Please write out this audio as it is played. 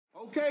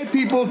Okay,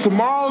 people,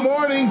 tomorrow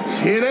morning,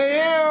 10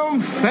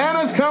 a.m.,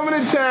 Santa's coming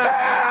to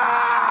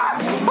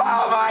town.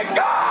 Oh, my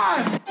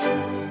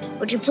God!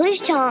 Would you please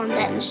tell him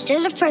that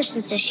instead of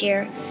presents this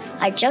year,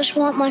 I just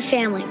want my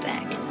family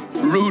back?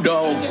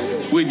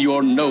 Rudolph, with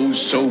your nose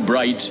so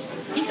bright,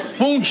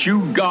 won't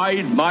you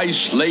guide my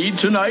sleigh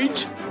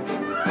tonight?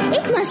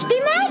 It must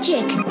be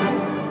magic.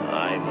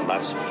 I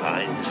must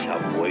find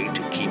some way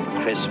to keep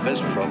Christmas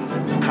from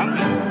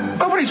coming.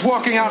 Nobody's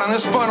walking out on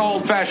this fun,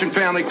 old-fashioned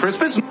family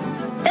Christmas.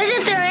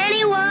 Isn't there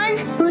anyone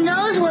who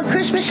knows what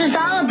Christmas is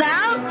all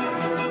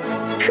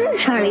about? Sure,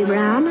 Charlie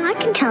Brown. I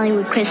can tell you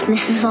what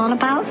Christmas is all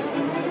about.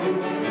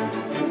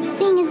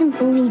 Seeing isn't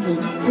believing.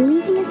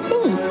 Believing is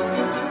seeing.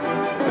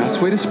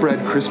 Best way to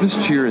spread Christmas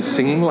cheer is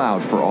singing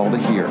loud for all to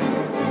hear.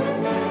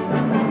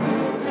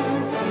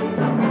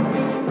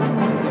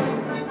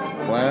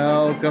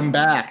 Welcome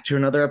back to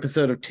another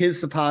episode of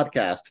Tis the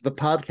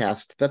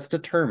podcast that's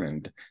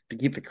determined to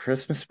keep the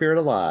Christmas spirit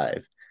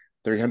alive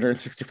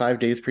 365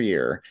 days per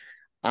year.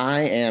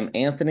 I am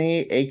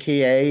Anthony,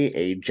 aka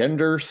a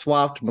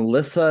gender-swapped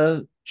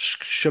Melissa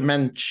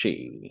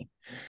Shemenchi.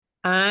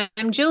 I'm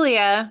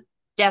Julia,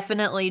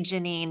 definitely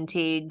Janine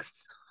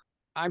Teagues.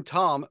 I'm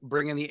Thom,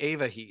 bringing the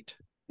Ava heat.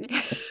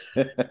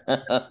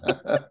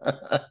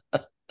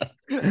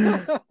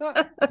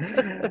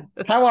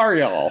 How are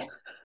y'all?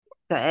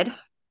 Good.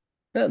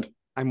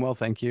 I'm well,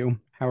 thank you.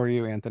 How are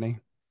you, Anthony?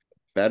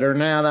 Better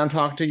now that I'm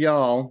talking to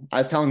y'all.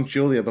 I was telling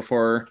Julia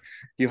before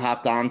you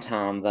hopped on,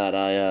 Thom, that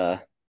I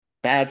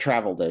bad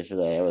travel day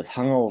today. I was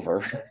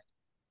hungover.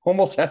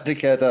 Almost had to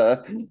get I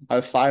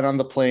was fine on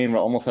the plane,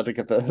 but almost had to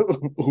get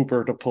the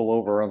Uber to pull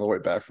over on the way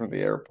back from the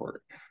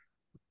airport.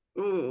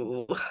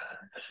 Ooh.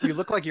 You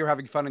look like you were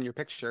having fun in your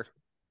picture.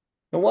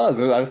 It was.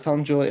 I was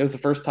telling Julia it was the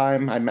first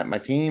time I met my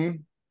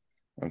team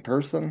in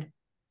person.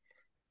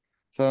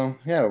 So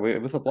yeah,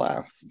 it was a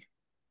blast.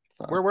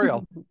 So, where were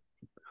y'all?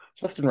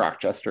 Just in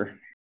Rochester.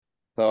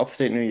 So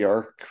upstate New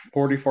York,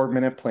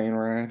 44-minute plane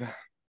ride.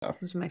 So.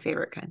 Those are my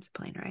favorite kinds of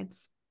plane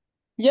rides.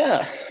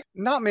 Yeah.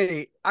 Not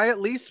me. I at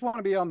least want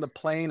to be on the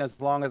plane as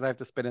long as I have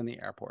to spend in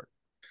the airport.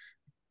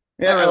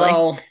 Yeah, really?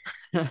 Well,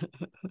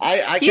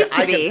 I can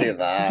see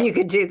that. You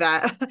could do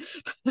that.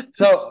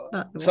 So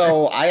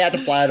I had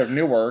to fly out of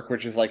Newark,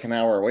 which is like an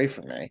hour away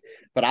from me.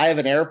 But I have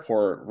an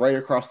airport right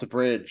across the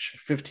bridge,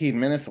 15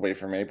 minutes away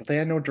from me, but they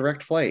had no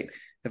direct flight.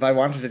 If I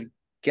wanted to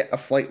get a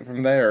flight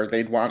from there,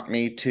 they'd want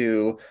me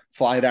to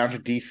fly down to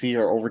DC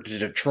or over to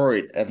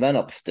Detroit and then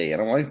upstate.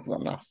 And I'm like, well,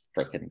 I'm not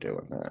freaking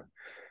doing that.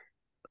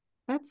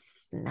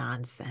 That's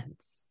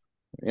nonsense.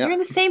 Yeah. You're in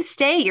the same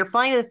state. You're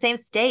flying to the same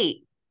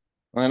state.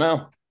 I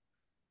know.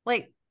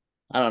 Like,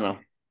 I don't know.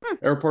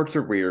 Airports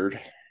are weird.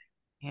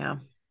 Yeah.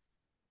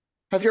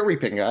 How's your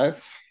week been,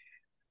 guys?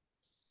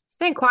 It's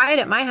been quiet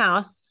at my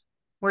house.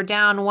 We're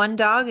down one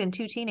dog and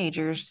two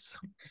teenagers.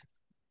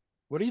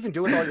 What do you even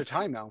do with all your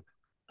time now?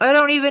 I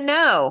don't even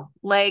know.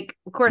 Like,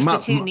 of course, the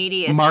two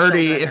neediest.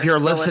 Marty, if you're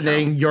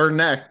listening, you're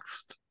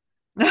next.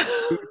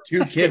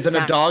 Two kids and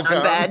a dog.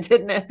 Bad,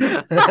 didn't it?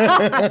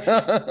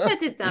 That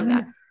did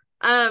sound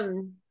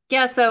bad.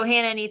 Yeah. So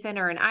Hannah and Ethan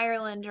are in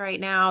Ireland right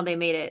now. They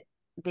made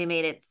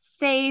it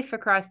safe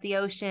across the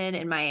ocean,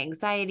 and my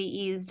anxiety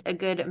eased a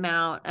good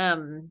amount.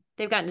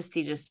 They've gotten to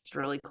see just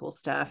really cool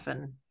stuff,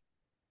 and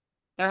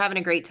they're having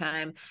a great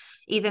time.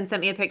 Ethan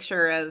sent me a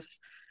picture of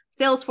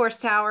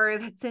Salesforce Tower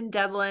that's in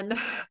Dublin.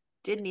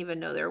 Didn't even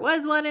know there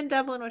was one in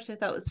Dublin, which I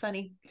thought was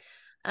funny.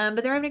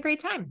 But they're having a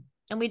great time.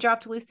 And we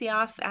dropped Lucy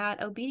off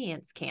at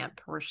obedience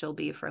camp, where she'll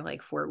be for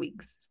like 4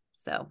 weeks.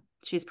 So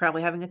she's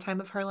probably having the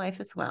time of her life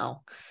as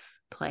well,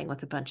 playing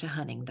with a bunch of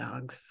hunting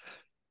dogs.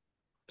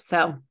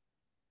 So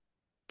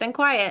been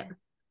quiet.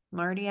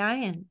 Marty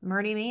and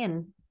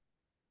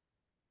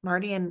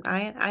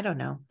I don't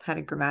know how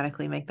to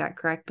grammatically make that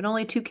correct, but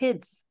only two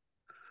kids.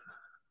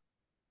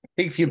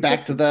 Takes you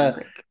back to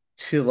the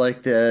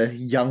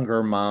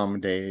younger mom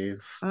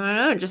days. I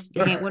don't know, just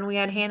when we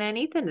had Hannah and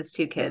Ethan as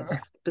two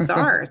kids.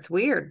 Bizarre. It's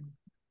weird.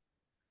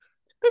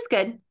 It's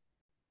good.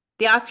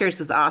 The Oscars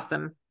was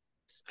awesome.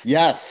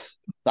 Yes,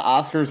 the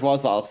Oscars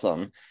was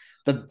awesome.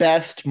 The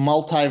best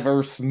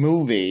multiverse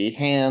movie,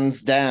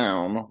 hands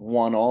down,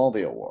 won all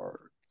the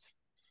awards.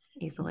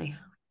 Easily.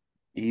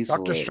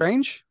 Doctor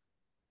Strange?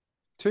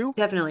 Too?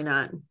 Definitely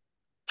not.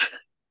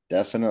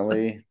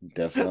 Definitely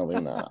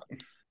not.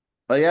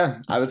 But yeah,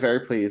 I was very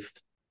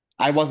pleased.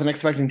 I wasn't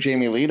expecting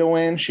Jamie Lee to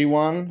win. She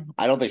won.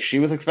 I don't think she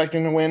was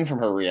expecting to win from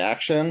her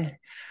reaction.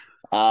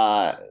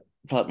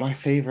 But my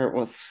favorite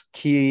was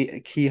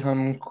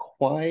Ki-hun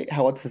Kwai.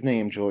 What's his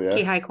name, Julia?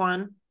 Ki-hai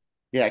Kwan.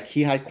 Yeah,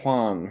 Ki-hai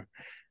Kwan.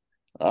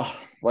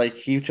 Like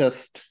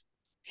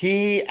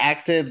he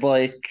acted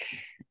like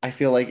I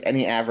feel like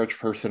any average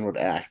person would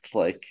act.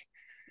 Like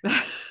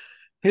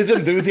his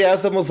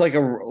enthusiasm was like,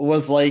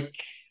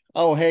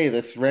 oh hey,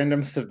 this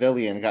random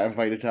civilian got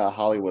invited to a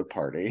Hollywood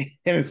party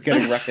and it's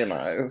getting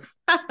recognized.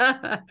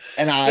 And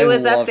it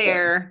was up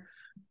there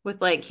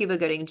with like Cuba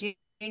Gooding Jr.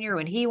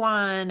 when he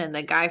won, and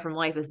the guy from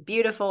Life is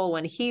Beautiful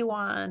when he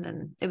won,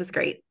 and it was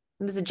great.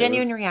 It was a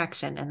genuine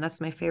reaction, and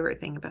that's my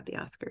favorite thing about the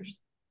Oscars.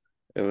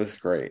 It was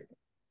great.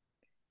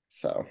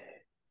 So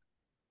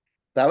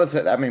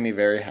that made me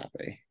very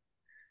happy.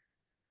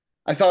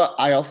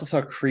 I also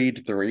saw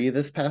Creed 3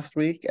 this past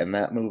week, and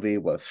that movie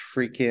was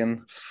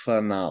freaking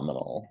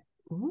phenomenal.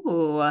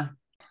 Ooh.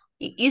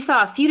 You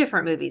saw a few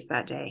different movies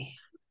that day.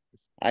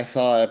 I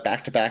saw it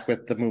back to back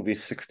with the movie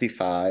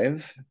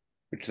 65,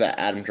 which is that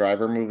Adam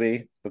Driver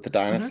movie with the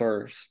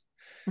dinosaurs,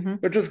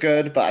 which was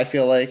good, but I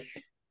feel like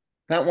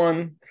that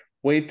one,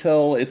 wait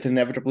till it's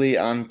inevitably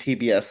on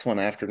TBS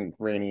one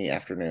rainy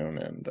afternoon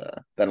and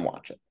then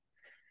watch it.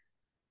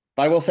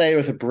 But I will say it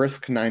was a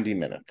brisk 90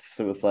 minutes.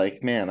 It was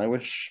like, man, I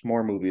wish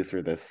more movies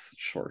were this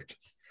short.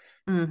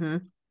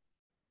 And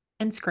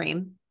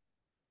Scream.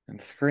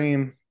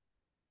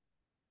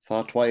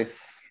 Saw it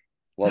twice.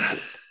 Loved it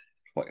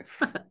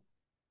twice.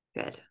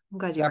 Good. I'm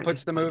glad you That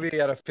puts the movie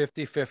at a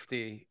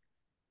 50-50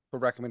 for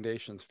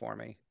recommendations for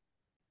me.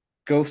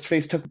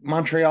 Ghostface took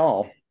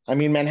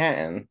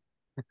Manhattan.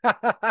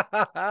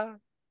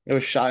 It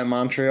was shot in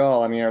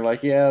Montreal, and you're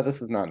like, yeah,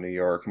 this is not New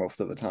York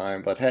most of the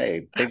time, but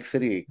hey, big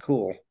city,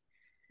 cool.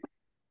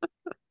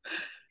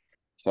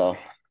 So,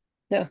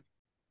 yeah.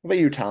 What about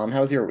you, Tom?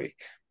 How was your week?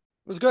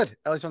 It was good.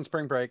 Ellie's on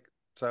spring break,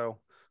 so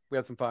we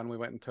had some fun. We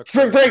went and took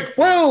spring break.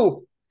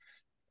 Whoa!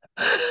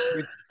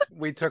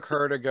 We took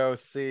her to go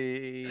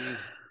see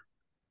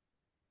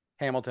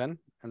Hamilton,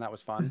 and that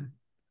was fun.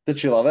 Did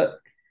she love it?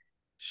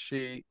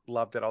 She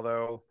loved it,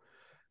 although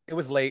it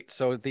was late,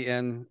 so at the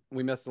end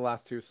we missed the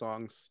last 2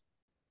 songs.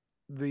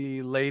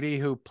 The lady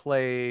who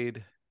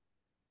played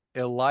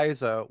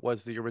Eliza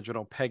was the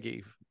original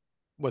Peggy.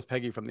 Was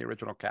Peggy from the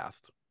original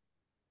cast?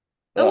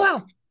 Oh,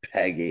 wow.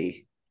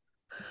 Peggy.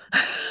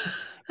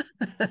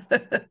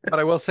 But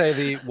I will say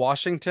the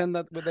Washington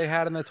that they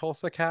had in the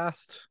Tulsa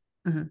cast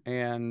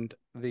and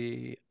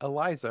the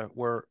Eliza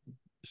were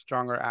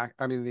stronger.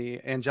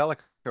 The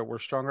Angelica were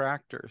stronger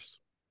actors.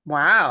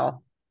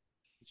 Wow.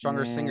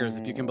 Stronger singers,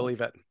 if you can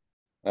believe it.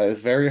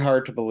 It's very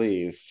hard to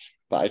believe,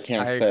 but I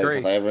can't say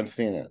because I haven't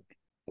seen it.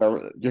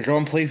 You're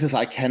going places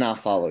I cannot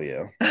follow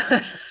you.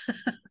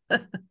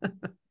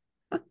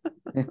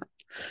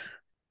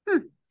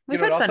 You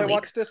know what else I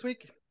watched this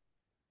week?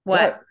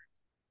 What?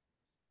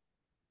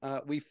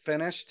 We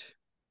finished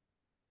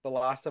The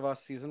Last of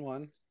Us season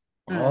 1.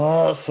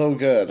 Oh, so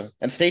good.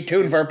 And stay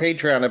tuned for our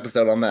Patreon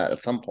episode on that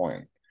at some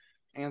point.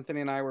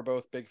 Anthony and I were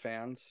both big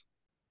fans.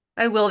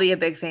 I will be a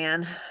big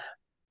fan. I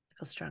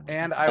feel strong.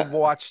 And I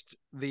watched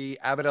the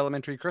Abbott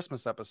Elementary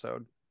Christmas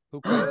episode.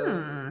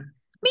 Hookah.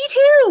 Me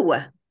too.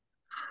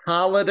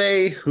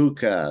 Holiday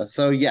Hookah.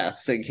 So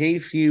yes, in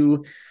case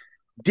you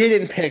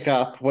didn't pick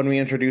up when we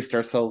introduced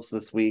ourselves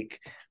this week,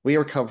 we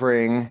are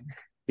covering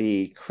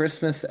the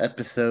Christmas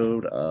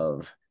episode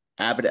of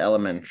Abbott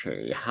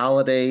Elementary,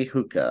 Holiday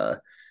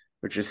Hookah,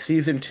 which is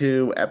season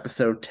 2,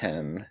 episode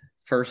 10,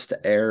 first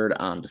aired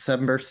on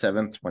December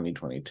 7th,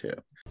 2022.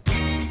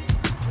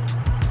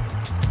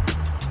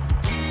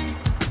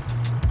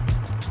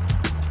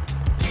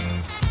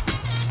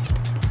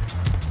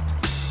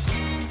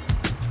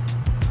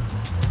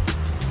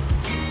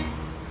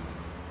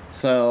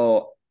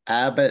 So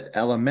Abbott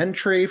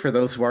Elementary, for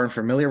those who aren't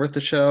familiar with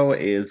the show,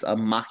 is a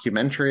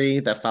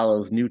mockumentary that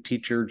follows new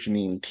teacher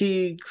Janine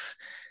Teagues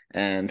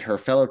and her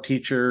fellow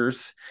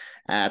teachers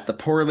at the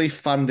poorly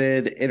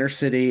funded inner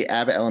city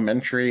Abbott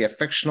Elementary, a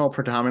fictional,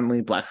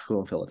 predominantly Black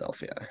school in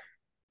Philadelphia.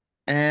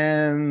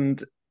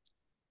 And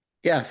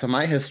yeah, so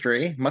my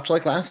history, much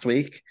like last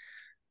week,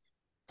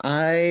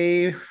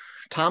 Tom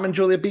and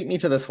Julia beat me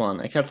to this one.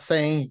 I kept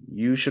saying,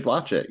 you should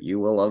watch it. You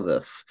will love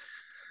this.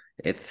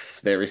 It's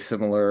very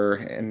similar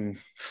in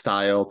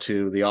style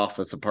to The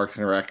Office and Parks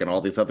and Rec and all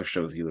these other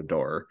shows you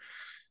adore.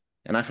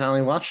 And I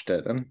finally watched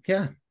it, and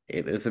yeah,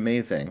 it is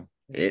amazing.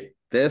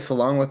 This,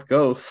 along with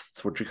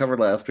Ghosts, which we covered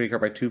last week, are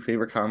my 2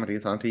 favorite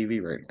comedies on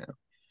TV right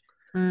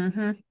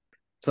now.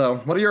 So,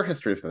 what are your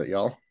histories with it,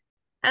 y'all?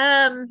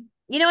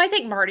 I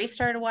think Marty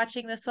started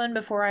watching this one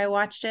before I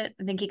watched it.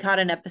 I think he caught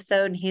an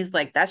episode and he's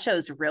like, that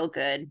show's real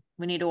good.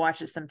 We need to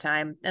watch it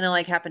sometime. And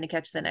I happened to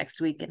catch the next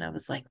week and I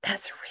was like,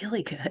 that's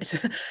really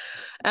good.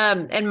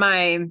 And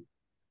my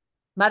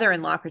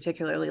mother-in-law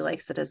particularly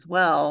likes it as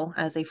well,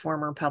 as a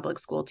former public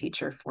school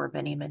teacher for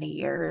many, many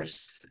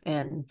years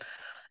in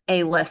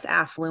a less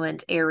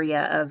affluent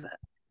area of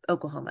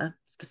Oklahoma,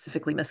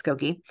 specifically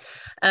Muskogee.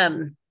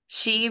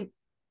 She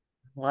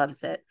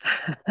loves it.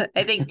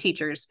 I think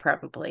teachers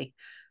probably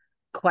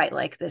quite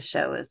like this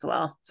show as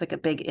well. It's like a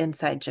big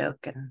inside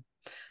joke, and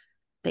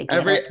they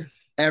get it.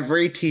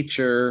 Every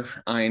teacher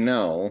I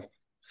know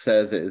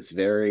says it is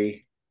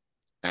very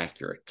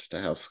accurate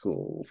to how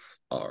schools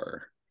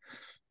are.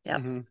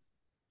 Yeah.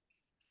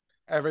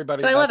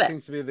 Everybody, so I love it.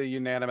 Seems to be the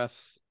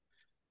unanimous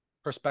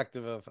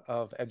perspective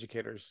of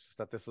educators,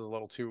 that this is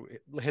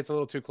it hits a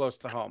little too close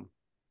to home.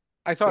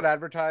 I saw it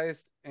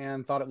advertised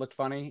and thought it looked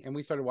funny, and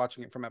we started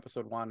watching it from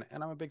episode 1,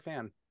 and I'm a big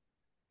fan.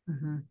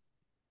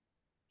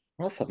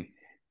 Awesome.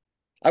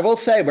 I will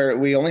say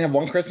we only have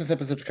one Christmas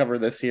episode to cover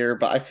this year,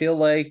 but I feel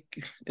like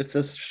it's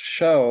a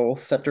show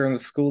set during the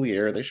school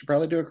year. They should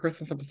probably do a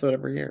Christmas episode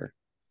every year.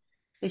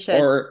 They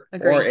should. Or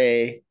Agreed.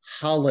 a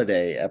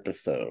holiday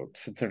episode,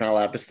 since they're not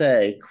allowed to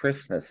say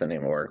Christmas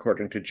anymore,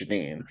 according to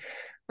Janine.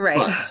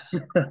 Right.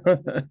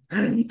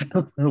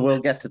 But we'll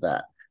get to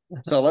that.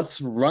 So let's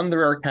run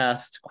through our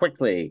cast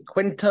quickly.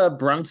 Quinta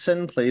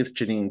Brunson plays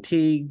Janine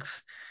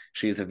Teagues.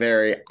 She's a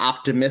very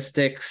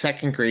optimistic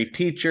second grade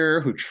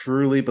teacher who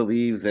truly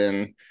believes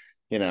in,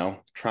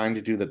 trying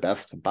to do the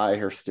best by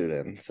her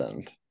students.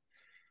 And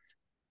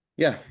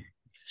yeah,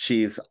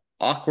 she's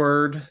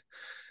awkward,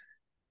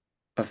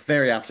 but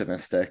very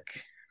optimistic.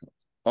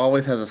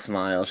 Always has a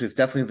smile. She's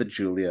definitely the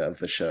Julia of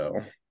the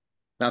show.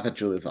 Not that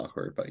Julia's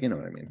awkward, but you know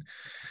what I mean.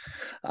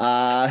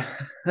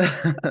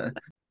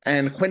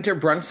 And Quinta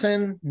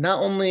Brunson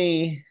not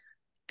only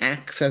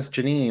acts as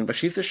Janine, but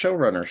she's the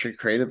showrunner. She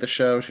created the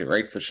show. She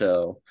writes the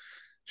show.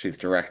 She's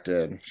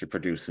directed. She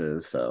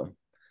produces. So,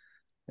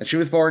 and she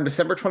was born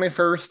December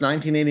 21st,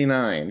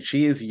 1989.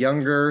 She is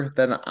younger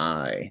than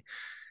I.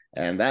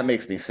 And that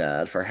makes me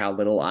sad for how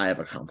little I have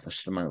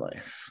accomplished in my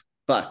life.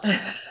 But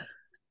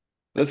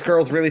this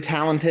girl's really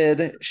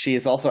talented. She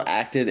has also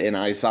acted in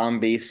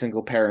iZombie,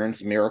 Single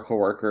Parents, Miracle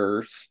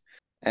Workers,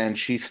 and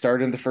she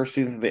starred in the first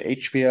season of the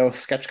HBO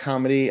sketch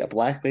comedy, A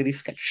Black Lady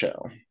Sketch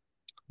Show.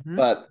 Mm-hmm.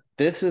 But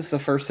this is the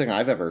first thing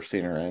I've ever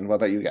seen her in. What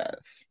about you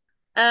guys?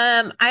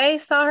 I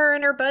saw her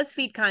in her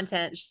BuzzFeed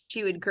content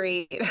she would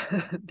create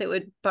that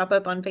would pop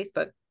up on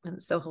Facebook, and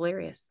it's so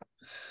hilarious.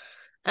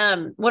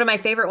 One of my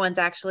favorite ones,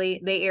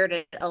 actually, they aired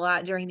it a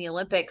lot during the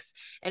Olympics,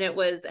 and it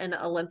was an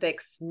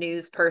Olympics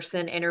news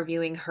person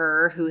interviewing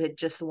her who had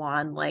just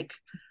won like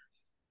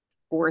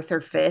 4th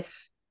or 5th,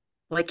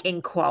 like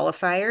in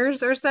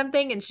qualifiers or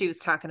something. And she was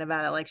talking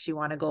about it like she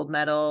won a gold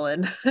medal.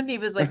 And he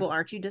was like, well,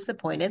 aren't you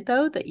disappointed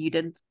though, that you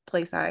didn't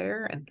place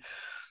higher? And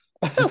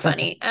so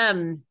funny.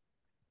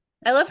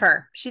 I love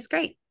her. She's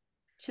great.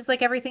 She's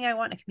like everything I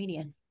want in a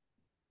comedian.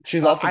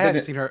 She's also I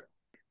hadn't seen her.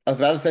 I was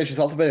about to say she's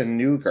also been a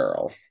new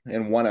girl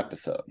in one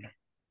episode.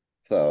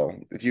 So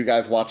if you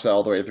guys watch that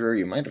all the way through,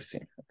 you might have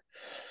seen her.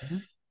 Mm-hmm.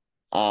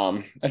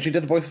 And she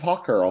did the voice of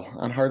Hawkgirl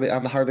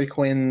on the Harley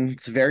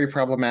Quinn's very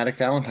problematic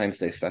Valentine's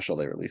Day special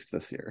they released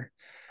this year.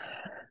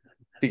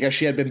 Because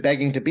she had been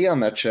begging to be on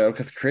that show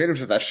because the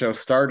creators of that show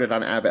started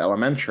on Abbott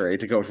Elementary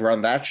to go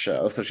run that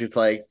show. So she's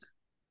like,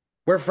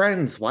 we're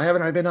friends. Why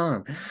haven't I been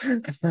on?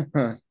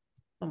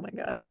 Oh my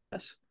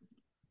gosh.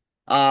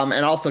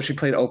 And also she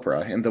played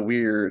Oprah in the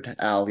Weird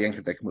Al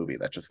Yankovic movie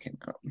that just came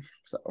out.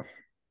 So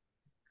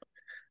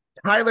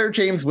Tyler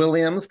James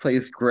Williams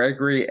plays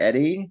Gregory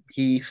Eddy.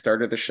 He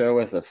started the show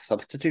as a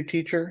substitute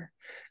teacher,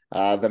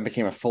 then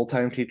became a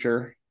full-time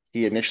teacher.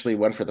 He initially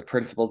went for the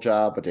principal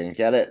job, but didn't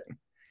get it.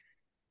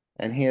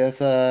 And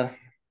he's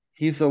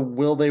a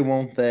will they,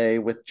 won't they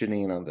with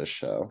Janine on this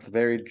show. It's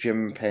very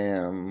Jim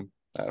Pam,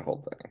 that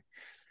whole thing.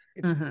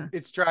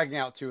 It's dragging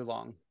out too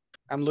long.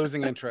 I'm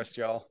losing interest,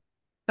 y'all.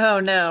 Oh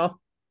no,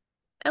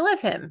 I love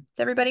him.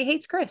 Everybody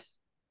hates Chris.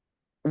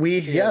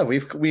 We've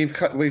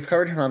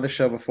covered him on the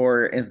show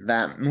before in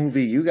that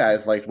movie you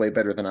guys liked way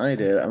better than I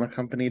did,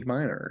 Unaccompanied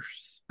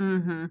Minors.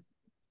 Mm-hmm.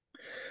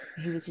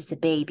 He was just a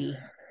baby.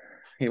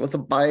 He was a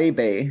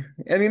baby,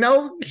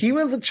 and he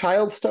was a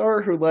child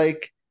star who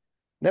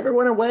never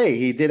went away.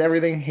 He did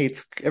everything.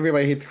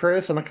 Everybody hates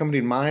Chris.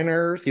 Unaccompanied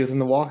Minors. He was in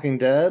The Walking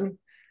Dead.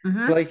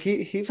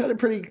 Mm-hmm. He's had a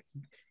pretty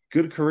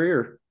good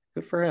career.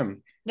 Good for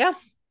him. Yeah,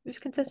 he's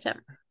consistent.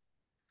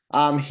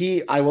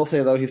 I will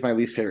say though, he's my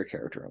least favorite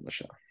character on the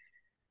show.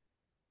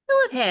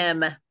 I love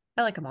him.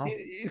 I like them all.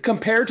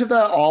 Compared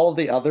to all of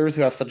the others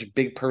who have such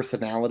big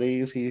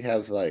personalities, he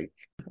has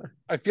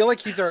I feel like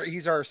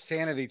he's our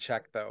sanity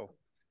check though.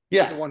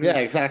 Yeah,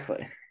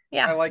 exactly.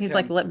 Yeah, he's him.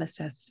 Like litmus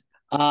test.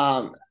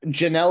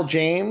 Janelle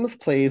James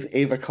plays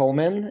Ava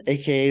Coleman,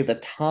 aka the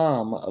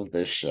Thom of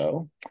this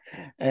show,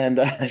 and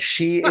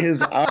she is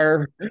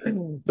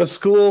the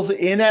school's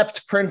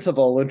inept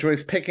principal who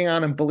enjoys picking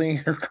on and bullying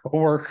her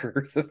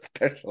coworkers,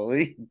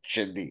 especially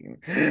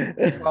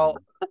Janine. Well,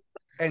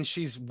 and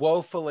she's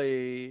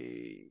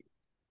woefully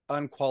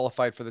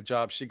unqualified for the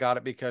job. She got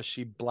it because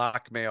she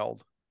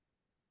blackmailed.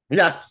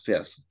 Yes.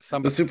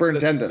 The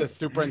superintendent. The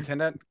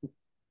superintendent,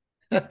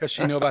 because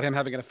she knew about him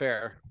having an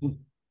affair.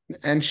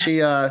 And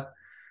she's a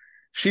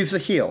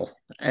heel,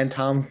 and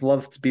Tom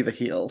loves to be the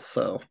heel,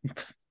 so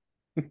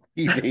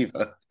he's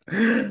Eva.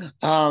 And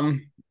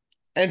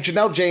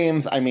Janelle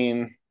James,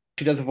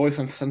 she does a voice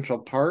on Central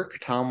Park.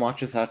 Tom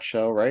watches that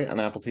show, right, on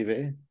Apple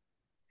TV?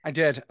 I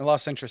did. I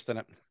lost interest in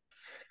it.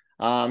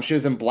 She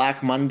was in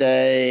Black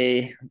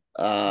Monday,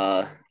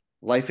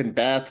 Life and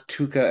Beth,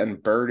 Tuca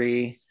and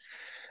Birdie.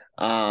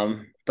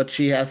 But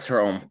she has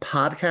her own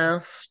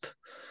podcast.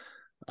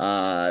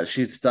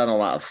 She's done a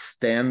lot of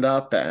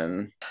stand-up,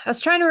 and I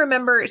was trying to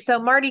remember. So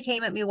Marty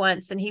came at me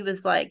once and he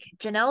was like,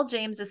 Janelle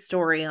James's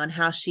story on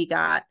how she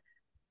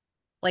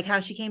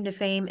came to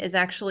fame is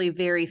actually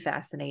very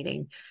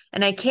fascinating.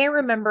 And I can't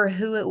remember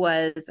who it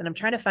was, and I'm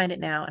trying to find it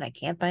now and I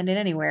can't find it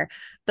anywhere.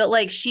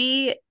 But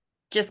she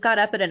just got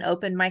up at an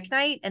open mic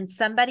night and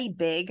somebody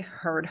big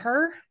heard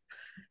her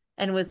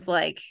and was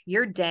like,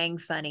 "You're dang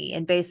funny,"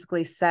 and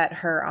basically set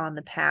her on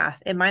the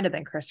path. It might have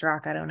been Chris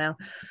Rock, I don't know.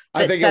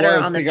 I But think set it her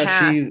was on the because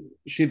path.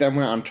 she then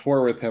went on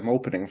tour with him,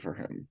 opening for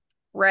him.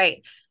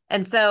 Right.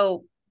 And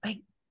so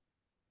I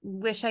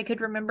wish I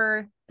could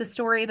remember the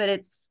story, but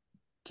it's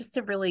just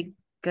a really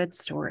good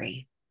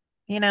story.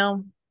 You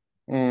know,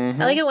 I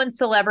like it when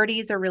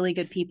celebrities are really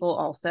good people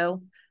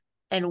also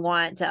and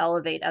want to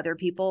elevate other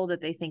people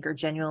that they think are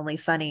genuinely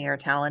funny or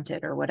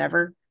talented or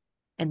whatever.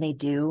 And they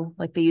do,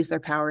 like they use their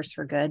powers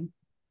for good.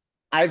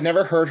 I've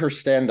never heard her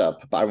stand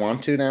up, but I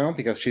want to now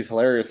because she's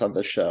hilarious on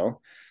this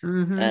show.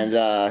 Mm-hmm.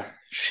 And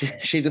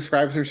she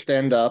describes her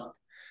stand up.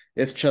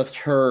 It's just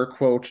her,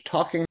 quote,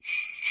 talking.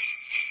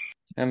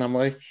 And I'm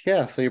like,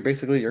 yeah, so you're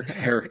basically your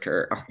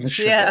character on the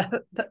show. Yeah,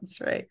 that's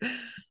right.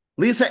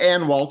 Lisa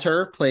Ann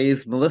Walter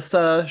plays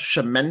Melissa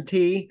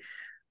Chimenti,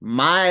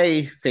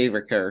 my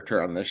favorite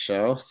character on this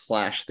show, /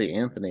 the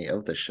Anthony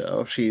of the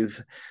show.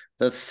 She's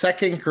the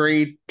second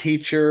grade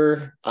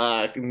teacher,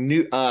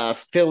 new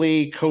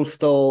Philly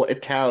coastal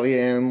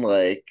Italian,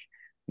 like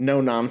no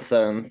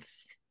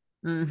nonsense,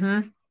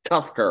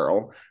 tough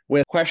girl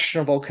with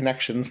questionable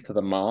connections to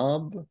the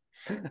mob.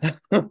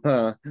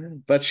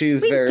 But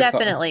she's We've very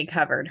definitely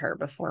covered her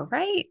before,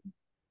 right?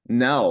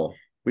 No,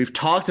 we've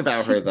talked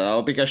about her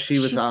though because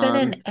she's been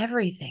in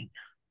everything.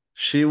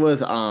 She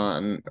was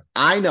on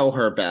I Know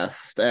Her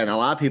Best, and a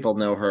lot of people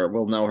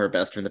will know her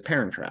best from The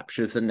Parent Trap.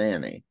 She was a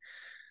nanny.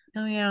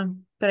 Oh yeah,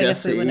 but I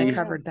guess we wouldn't have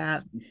covered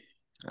that.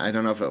 I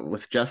don't know if it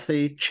was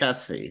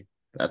Chessie.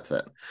 That's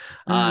it.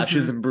 She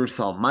was in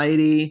Bruce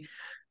Almighty.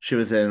 She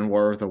was in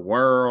War of the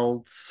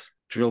Worlds.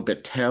 Drill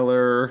Bit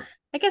Taylor.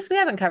 I guess we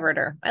haven't covered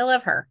her. I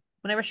love her.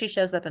 Whenever she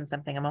shows up in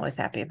something, I'm always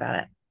happy about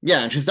it.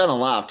 Yeah, and she's done a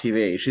lot of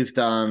TV. She's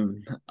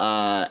done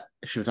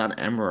she was on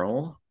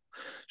Emerald.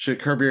 She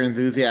Curb Your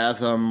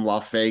Enthusiasm,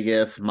 Las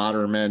Vegas,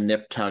 Modern Men,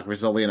 Nip Tuck,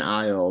 Brazilian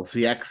Isles,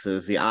 The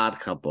X's, The Odd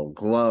Couple,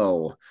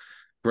 Glow,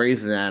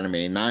 Grey's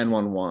Anatomy,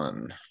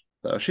 911.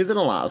 So she's in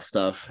a lot of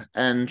stuff,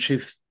 and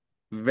she's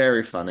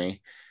very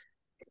funny.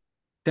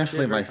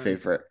 Definitely my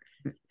favorite.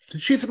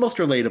 She's the most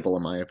relatable,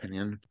 in my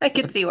opinion. I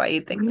can see why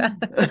you think that.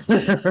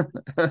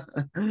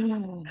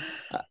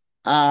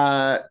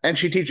 And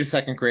she teaches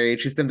second grade.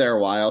 She's been there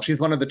a while.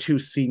 She's one of the 2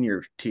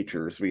 senior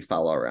teachers we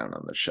follow around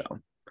on the show.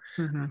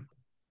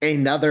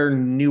 Another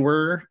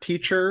newer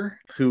teacher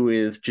who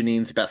is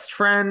Janine's best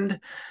friend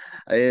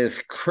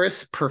is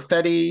Chris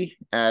Perfetti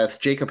as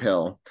Jacob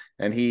Hill,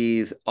 and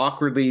he's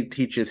awkwardly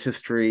teaches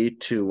history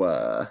to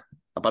a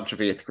bunch of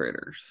 8th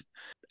graders.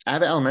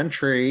 Abbott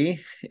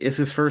Elementary is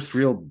his first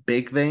real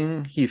big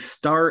thing. He's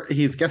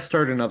guest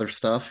starred in other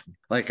stuff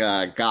like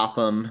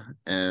Gotham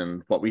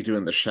and What We Do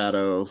in the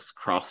Shadows,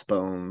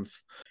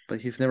 Crossbones,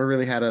 but he's never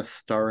really had a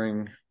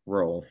starring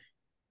role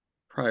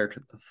prior to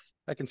this.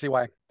 I can see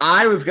why.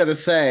 I was gonna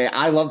say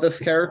I love this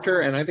character,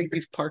 and I think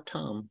he's part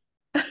Thom.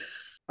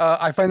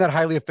 I find that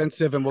highly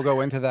offensive, and we'll go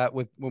into that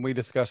when we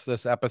discuss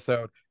this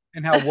episode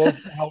and how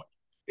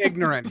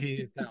ignorant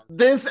he sounds.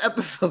 This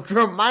episode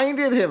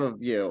reminded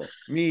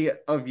me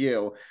of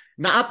you,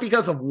 not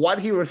because of what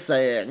he was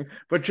saying,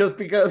 but just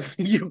because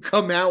you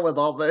come out with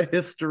all the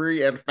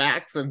history and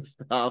facts and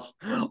stuff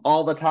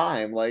all the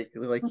time, like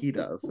he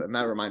does, and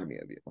that reminded me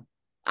of you.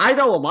 I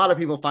know a lot of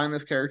people find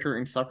this character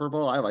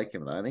insufferable. I like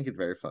him though. I think he's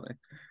very funny.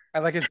 I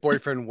like his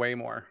boyfriend way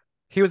more.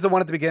 He was the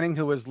one at the beginning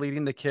who was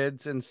leading the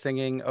kids and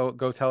singing "Oh,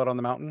 Go Tell It on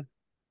the Mountain."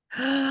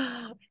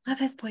 Love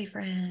his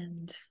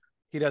boyfriend.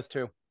 He does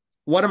too.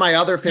 One of my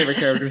other favorite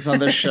characters on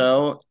this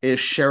show is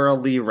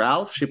Cheryl Lee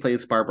Ralph. She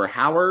plays Barbara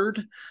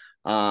Howard.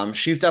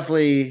 She's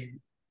definitely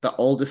the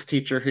oldest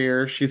teacher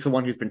here. She's the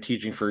one who's been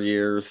teaching for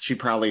years. She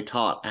probably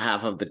taught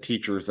half of the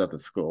teachers at the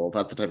school.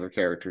 That's the type of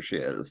character she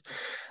is.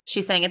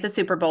 She sang at the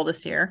Super Bowl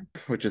this year,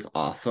 which is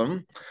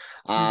awesome.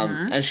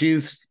 And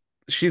she's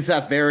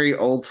that very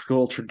old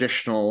school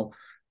traditional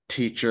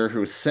teacher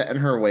who's set in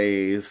her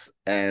ways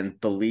and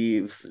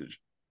believes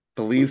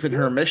in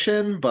her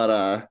mission,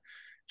 but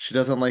she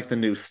doesn't like the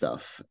new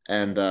stuff.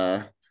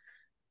 And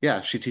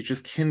she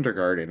teaches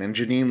kindergarten, and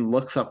Janine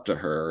looks up to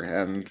her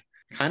and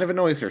kind of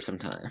annoys her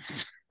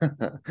sometimes.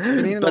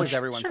 Janine annoys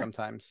everyone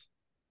sometimes.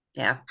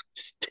 Yeah.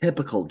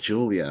 Typical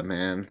Julia,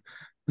 man.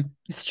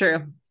 It's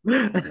true.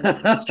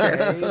 It's true.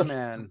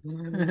 Amen.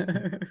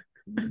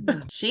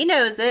 She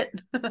knows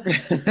it.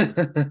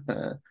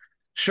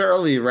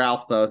 Shirley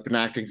Ralph, though, has been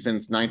acting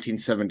since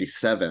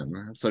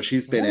 1977, so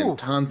she's been in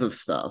tons of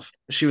stuff.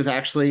 She was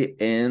actually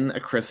in a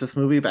Christmas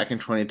movie back in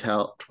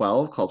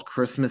 2012 called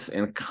Christmas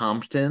in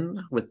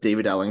Compton with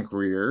David Allen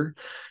Greer.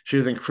 She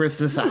was in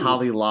Christmas at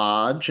Holly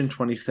Lodge in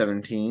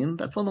 2017.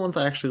 That's one of the ones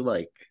I actually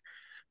like.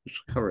 We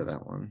should cover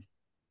that one.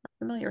 I'm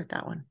familiar with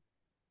that one.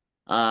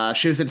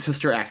 She was in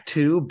Sister Act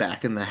 2,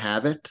 Back in the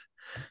Habit.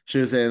 She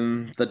was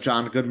in the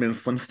John Goodman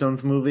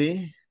Flintstones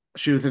movie.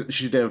 She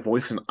did a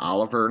voice in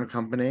Oliver and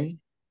Company.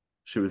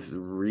 She was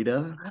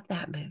Rita. I love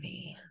that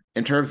movie.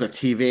 In terms of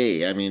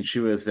TV, I mean, she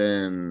was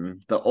in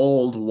the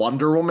old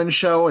Wonder Woman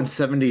show in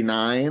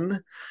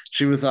 '79.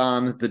 She was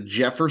on The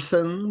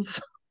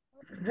Jeffersons.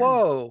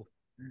 Whoa.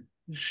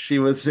 She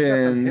was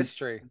in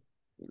history.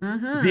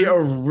 the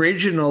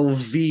original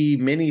V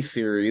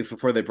miniseries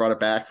before they brought it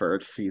back for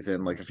a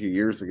season like a few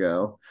years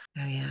ago.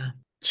 Oh yeah.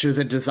 She was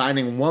in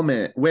Designing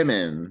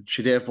Women.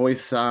 She did a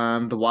voice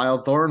on The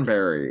Wild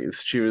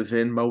Thornberrys. She was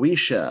in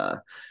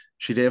Moesha.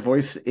 She did a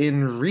voice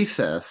in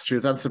Recess. She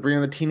was on Sabrina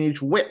the Teenage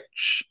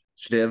Witch.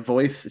 She did a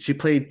voice. She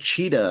played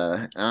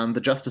Cheetah on the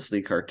Justice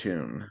League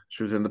cartoon.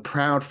 She was in The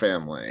Proud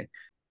Family,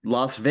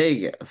 Las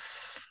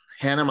Vegas,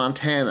 Hannah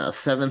Montana,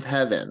 Seventh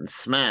Heaven,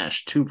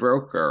 Smash, Two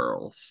Broke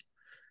Girls,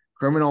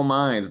 Criminal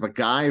Minds,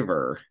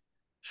 MacGyver.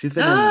 She's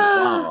been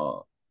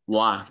in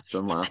lots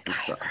and lots of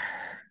stuff.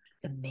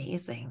 It's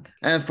amazing.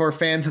 And for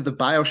fans of the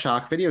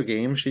BioShock video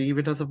game, she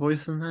even does a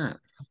voice in that.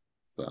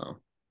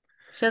 So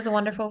she has a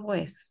wonderful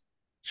voice.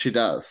 She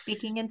does.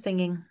 Speaking and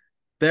singing.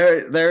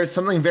 There's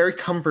something very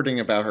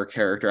comforting about her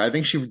character. I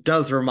think she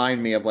does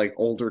remind me of like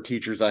older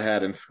teachers I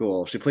had in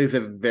school. She plays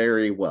it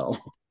very well.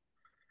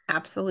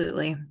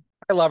 Absolutely.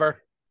 I love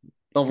her.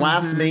 The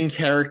last main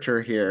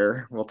character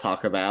here we'll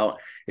talk about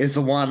is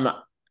the one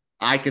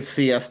I could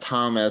see as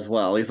Thom as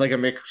well. He's like a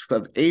mix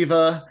of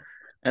Ava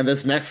and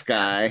this next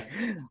guy,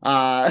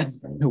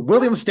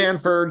 William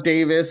Stanford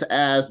Davis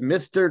as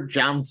Mr.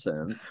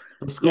 Johnson,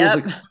 the school's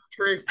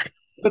eccentric,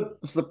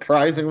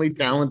 surprisingly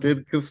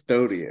talented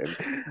custodian.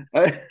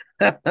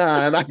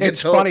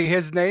 It's funny.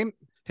 His name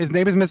is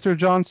Mr.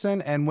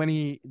 Johnson, and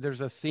when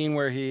there's a scene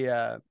where he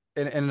in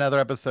another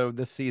episode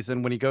this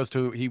season when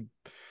he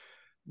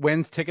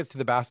wins tickets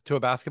to a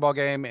basketball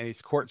game and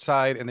he's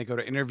courtside and they go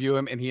to interview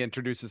him and he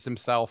introduces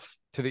himself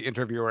to the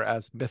interviewer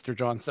as Mr.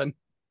 Johnson.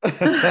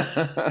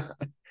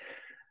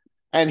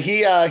 And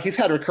he's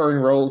had recurring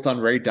roles on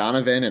Ray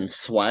Donovan and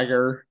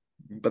Swagger,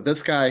 but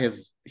this guy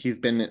he's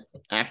been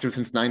active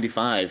since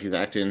 '95. He's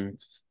acted in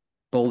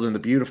Bold and the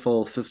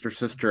Beautiful,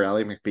 Sister,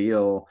 Ally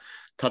McBeal,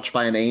 Touched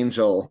by an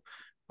Angel.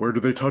 Where do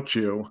they touch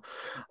you?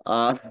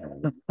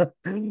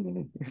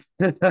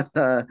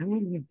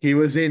 He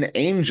was in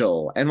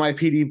Angel,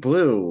 NYPD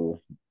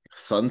Blue,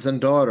 Sons and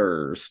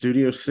Daughters,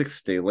 Studio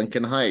 60,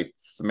 Lincoln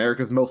Heights,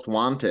 America's Most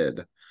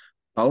Wanted,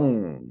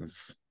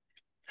 Bones,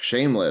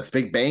 Shameless,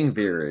 Big Bang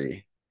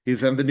Theory.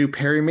 He's in the new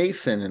Perry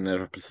Mason in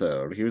an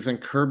episode. He was in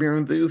Curb Your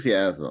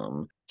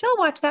Enthusiasm. Did y'all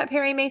watch that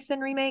Perry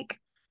Mason remake?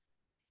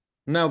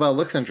 No, but it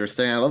looks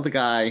interesting. I love the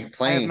guy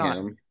playing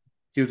him.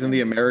 He was in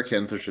The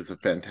Americans, which is a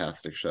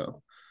fantastic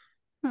show.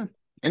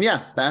 And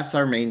yeah, that's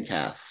our main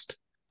cast.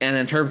 And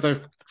in terms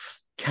of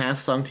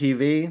casts on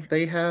TV,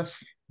 they have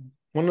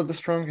one of the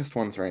strongest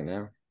ones right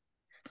now.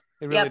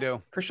 They really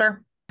do. For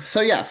sure.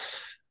 So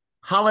yes,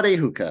 Holiday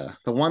Hookah,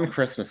 the one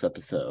Christmas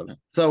episode.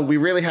 So we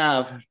really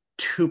have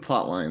two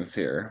plot lines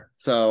here.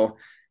 So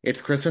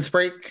it's Christmas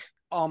break.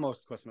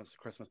 Almost Christmas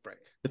break.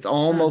 It's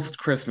almost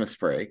Christmas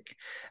break.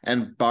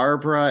 And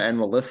Barbara and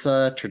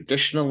Melissa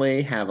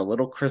traditionally have a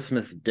little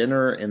Christmas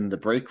dinner in the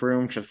break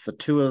room, just the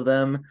two of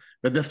them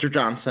with Mr.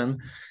 Johnson.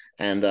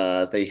 And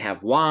they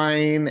have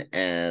wine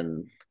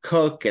and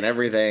cook and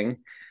everything.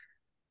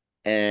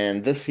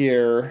 And this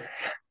year,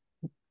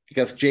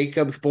 because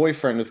Jacob's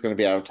boyfriend is going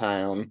to be out of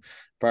town,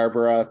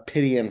 Barbara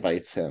pity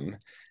invites him.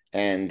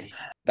 And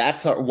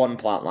that's our one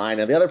plot line.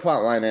 And the other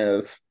plot line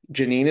is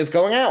Janine is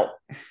going out.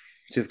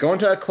 She's going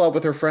to a club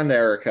with her friend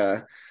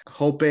Erica,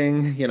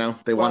 hoping,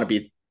 they want to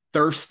be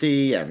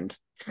thirsty and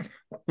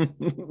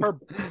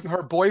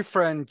her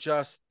boyfriend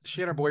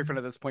she and her boyfriend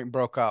at this point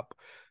broke up.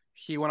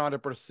 He went on to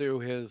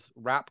pursue his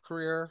rap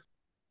career,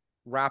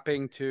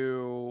 rapping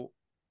to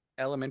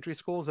elementary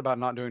schools about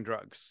not doing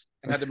drugs,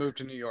 and had to move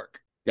to New York.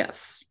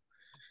 Yes.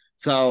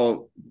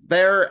 So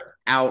they're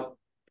out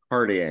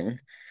partying,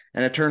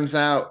 and it turns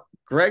out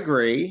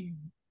Gregory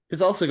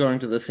is also going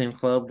to the same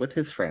club with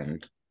his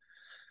friend.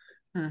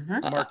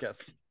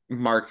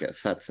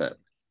 Marcus, that's it.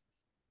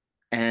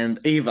 And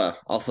Ava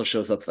also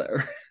shows up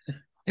there.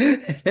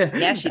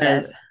 Yeah, she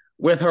does.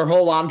 With her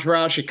whole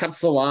entourage, she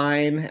cuts the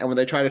line, and when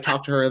they try to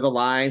talk to her the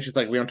line, she's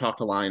like, "We don't talk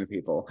to line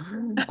people.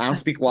 I don't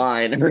speak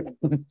line."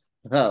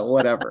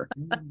 Whatever.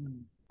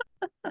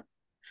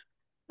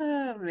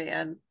 Oh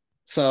man.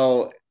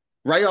 So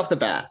right off the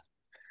bat,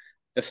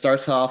 it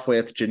starts off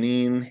with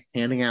Janine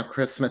handing out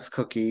Christmas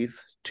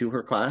cookies to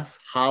her class,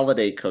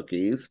 holiday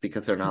cookies,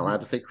 because they're not allowed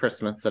to say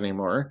Christmas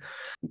anymore.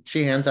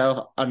 She hands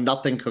out a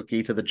nothing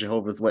cookie to the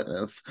Jehovah's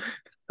Witness,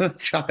 the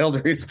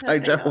child raised by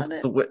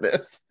Jehovah's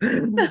Witness.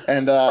 And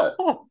that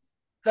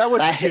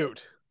was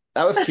cute.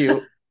 That was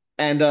cute.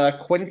 And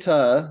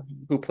Quinta,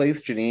 who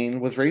plays Janine,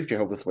 was raised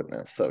Jehovah's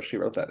Witness, so she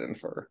wrote that in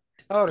for her.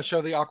 Oh, to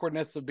show the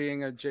awkwardness of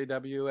being a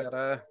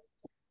JW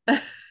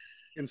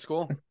in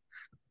school?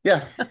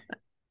 Yeah,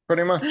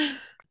 pretty much.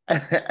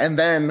 And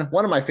then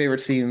one of my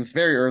favorite scenes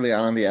very early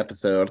on in the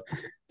episode,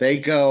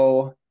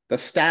 the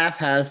staff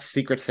has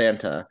Secret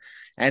Santa.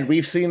 And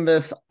we've seen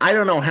this, I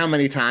don't know how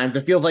many times.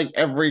 It feels like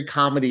every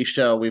comedy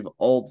show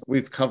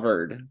we've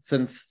covered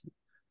since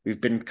we've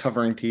been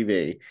covering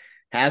TV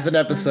has an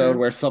episode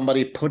where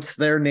somebody puts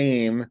their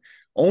name,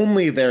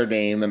 only their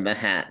name, in the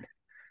hat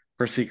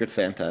for Secret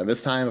Santa.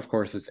 This time, of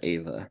course, it's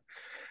Ava.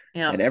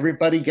 Yeah. And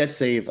everybody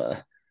gets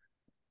Ava.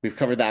 We've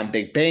covered that in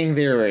Big Bang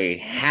Theory,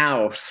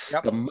 House,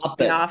 Yep. The Muppets.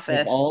 The Office.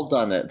 We've all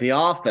done it. The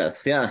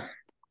Office, yeah.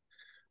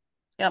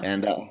 Yep.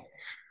 And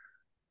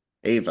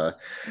Ava.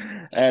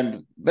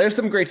 And there's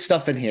some great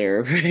stuff in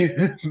here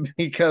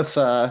because,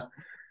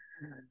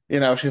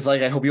 she's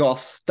like, I hope you all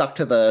stuck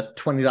to the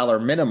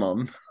 $20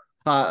 minimum.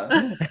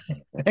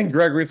 And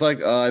Gregory's like,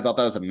 oh, I thought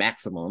that was a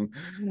maximum.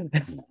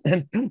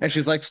 And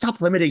she's like,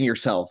 stop limiting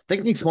yourself.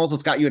 Thinking small's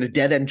what's got you in a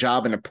dead-end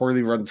job in a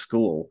poorly run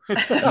school.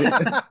 And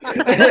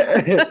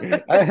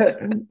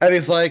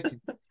he's like,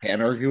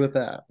 can't argue with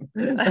that.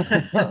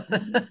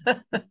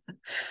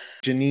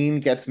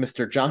 Janine gets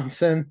Mr.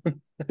 Johnson,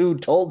 who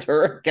told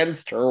her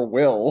against her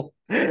will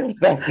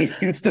that he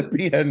used to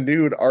be a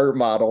nude art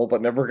model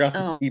but never got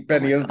to keep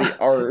any of the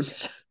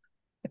art.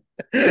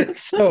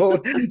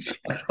 So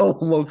a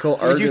local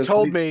artist. You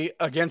told me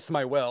against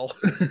my will.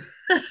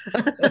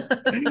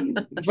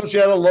 So she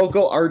had a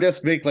local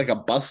artist make like a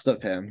bust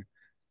of him,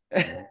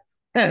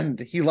 and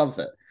he loves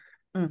it.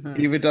 Mm-hmm.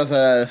 He even does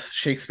a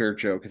Shakespeare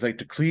joke. He's like,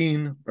 to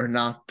clean or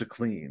not to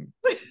clean.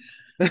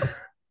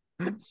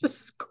 It's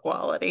just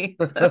quality.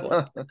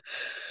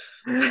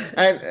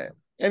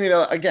 And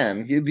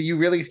again, you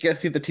really get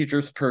to see the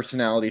teacher's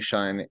personality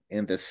shine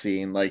in this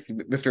scene. Like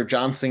Mr.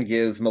 Johnson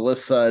gives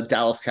Melissa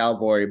Dallas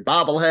Cowboy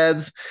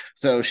bobbleheads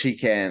so she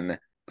can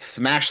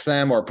smash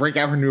them or break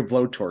out her new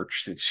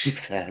blowtorch, she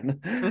said.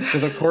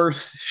 Because of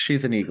course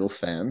she's an Eagles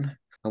fan.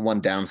 The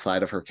one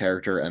downside of her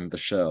character and the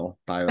show,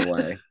 by the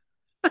way.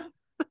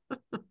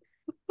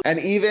 And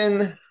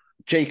even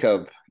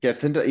Jacob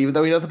gets into, even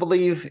though he doesn't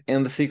believe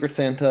in the Secret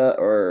Santa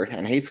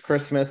and hates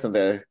Christmas and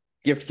the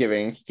gift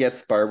giving, he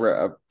gets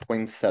Barbara a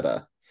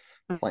poinsettia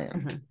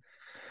plant. Mm-hmm.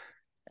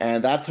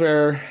 And that's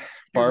where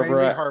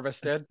Barbara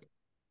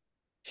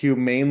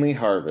humanely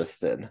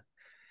harvested.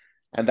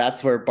 And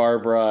that's where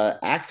Barbara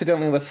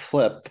accidentally lets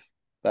slip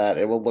that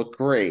it will look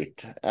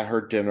great at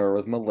her dinner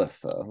with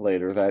Melissa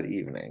later that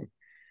evening.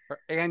 Her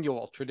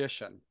annual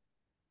tradition.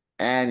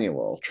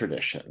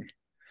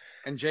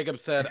 And Jacob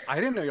said, I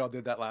didn't know y'all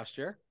did that last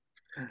year.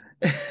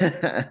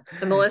 And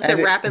Melissa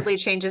rapidly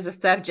changes the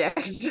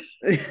subject.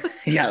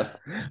 Yeah.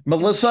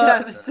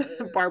 Melissa shoves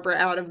Barbara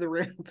out of the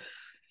room.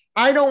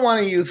 I don't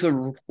want to use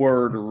the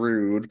word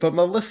rude, but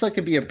Melissa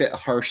can be a bit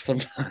harsh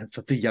sometimes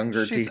with the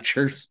younger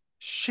teachers.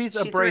 She's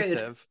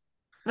abrasive.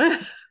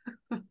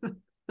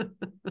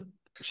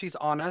 She's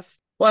honest.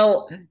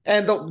 Well,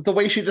 and the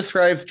way she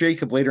describes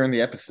Jacob later in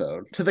the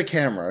episode to the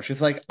camera,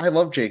 she's like, I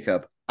love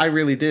Jacob. I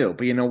really do.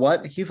 But you know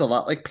what? He's a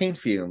lot like paint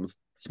fumes.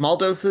 Small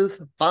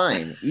doses,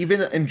 fine,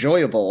 even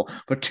enjoyable,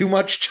 but too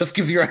much just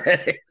gives you a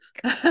headache.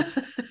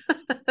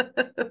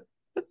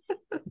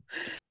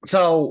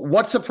 So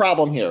what's the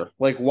problem here?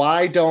 Like,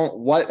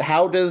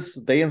 how does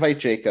they invite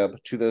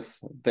Jacob to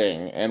this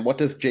thing? And what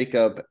does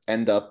Jacob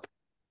end up,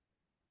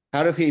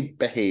 how does he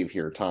behave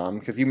here, Thom?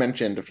 Because you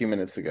mentioned a few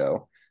minutes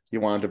ago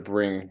you wanted to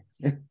bring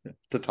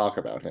to talk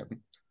about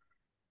him.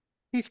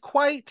 He's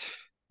quite,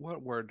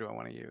 what word do I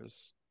want to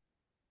use?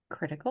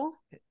 Critical?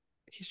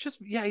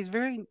 He's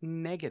very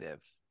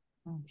negative.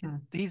 Mm-hmm.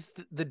 He's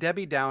the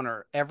Debbie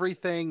Downer.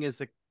 Everything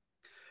is a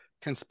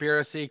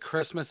conspiracy.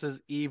 Christmas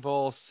is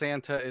evil.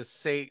 Santa is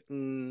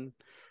Satan.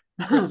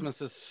 Christmas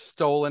is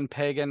stolen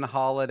pagan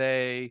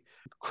holiday.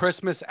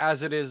 Christmas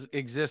as it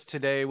exists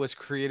today was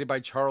created by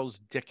Charles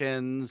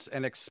Dickens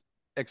and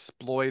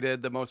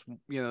exploited the most,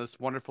 this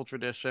wonderful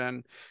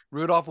tradition.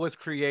 Rudolph was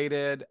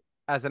created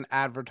as an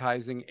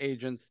advertising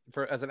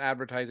as an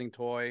advertising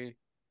toy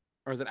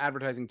or as an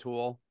advertising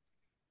tool.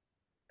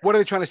 What are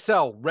they trying to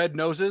sell? Red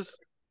noses?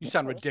 You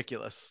sound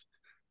ridiculous.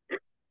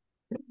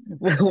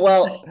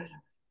 Well,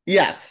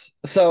 yes.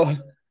 So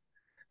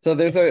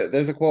there's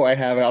a quote I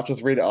have, and I'll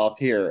just read it off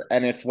here.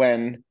 And it's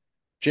when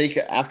Jake,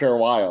 after a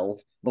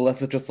while,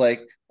 Melissa's just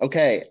like,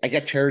 okay, I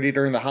get charity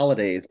during the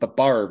holidays, but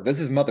Barb, this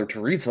is Mother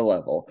Teresa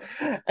level.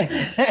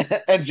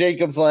 And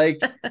Jacob's like,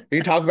 are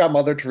you talking about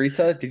Mother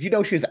Teresa? Did you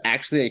know she was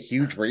actually a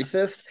huge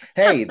racist?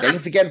 Hey,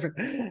 thanks again for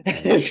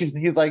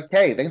he's like,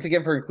 hey, thanks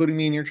again for including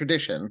me in your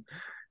tradition.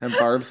 And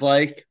Barb's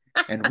like,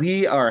 and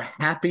we are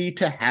happy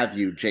to have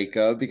you,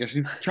 Jacob, because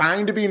she's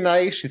trying to be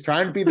nice. She's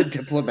trying to be the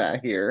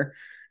diplomat here.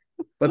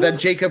 But then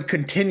Jacob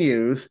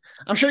continues,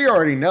 I'm sure you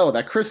already know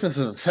that Christmas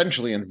is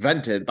essentially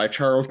invented by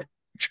Charles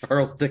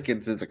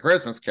Dickens' A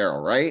Christmas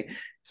Carol, right?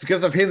 It's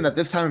because of him that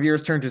this time of year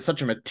has turned to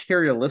such a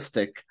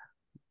materialistic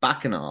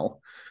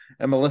bacchanal.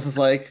 And Melissa's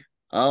like,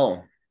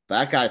 oh,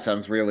 that guy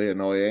sounds really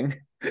annoying.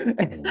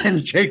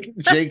 And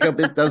Jacob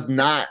it does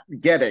not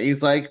get it.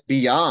 He's like,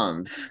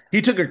 beyond.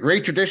 He took a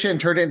great tradition and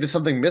turned it into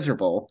something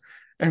miserable.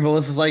 And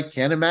Melissa's like,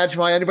 can't imagine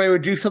why anybody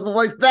would do something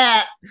like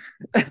that.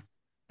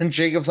 And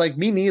Jacob's like,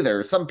 me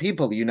neither. Some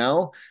people,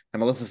 And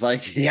Melissa's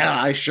like,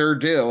 yeah, I sure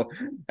do.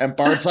 And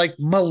Barb's like,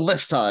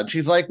 Melissa. And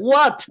she's like,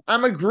 what?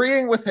 I'm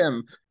agreeing with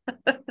him.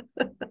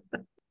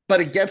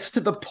 But it gets to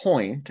the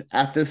point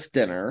at this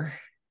dinner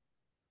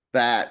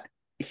that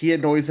he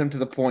annoys him to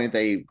the point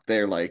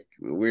they're like,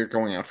 we're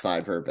going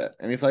outside for a bit.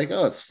 And he's like,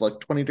 oh, it's like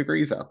 20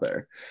 degrees out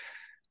there.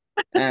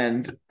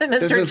 And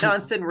Mr.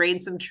 Johnson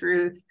reads some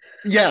truth.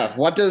 Yeah,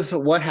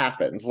 what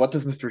happens? What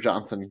does Mr.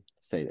 Johnson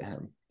say to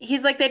him?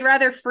 He's like, they'd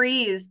rather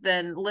freeze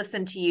than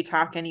listen to you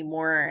talk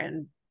anymore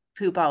and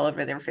poop all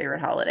over their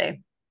favorite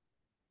holiday.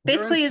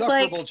 Basically, he's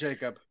like,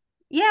 Jacob.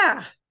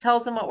 Yeah,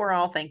 tells him what we're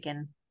all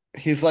thinking.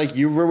 He's like,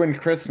 you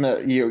ruined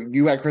Christmas.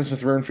 You had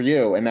Christmas ruined for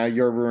you, and now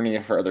you're ruining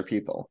it for other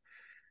people.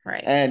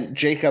 Right. And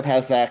Jacob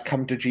has that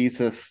come to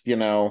Jesus,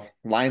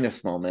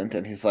 Linus moment,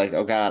 and he's like,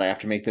 oh God, I have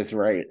to make this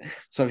right.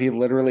 So he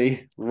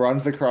literally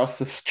runs across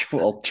the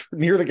street,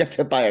 nearly gets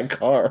hit by a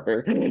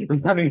car,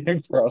 running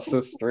across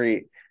the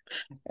street,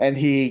 and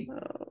he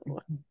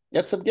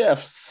gets some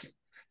gifts.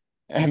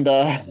 And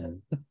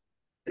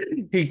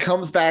he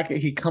comes back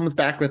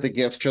with the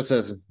gifts just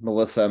as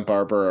Melissa and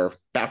Barbara are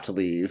about to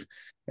leave,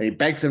 and he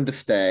begs him to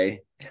stay.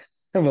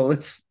 And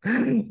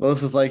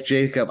Melissa's like,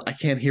 Jacob, I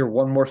can't hear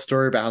one more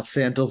story about how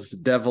Santa's the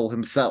devil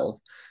himself.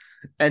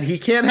 And he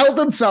can't help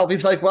himself.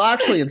 He's like, well,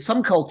 actually, in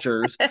some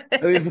cultures,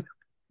 he's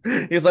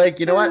like,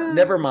 you know what?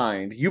 Never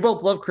mind. You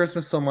both love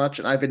Christmas so much,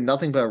 and I've been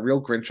nothing but a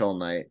real Grinch all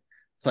night.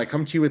 So I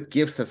come to you with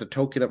gifts as a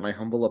token of my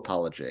humble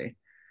apology.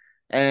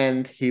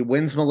 And he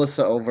wins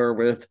Melissa over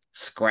with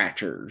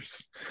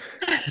scratchers.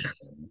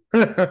 So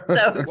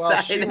excited.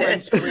 Well, she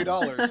wins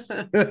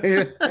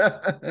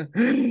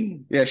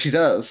 $3. Yeah, she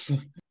does.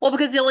 Well,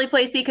 because the only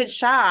place he could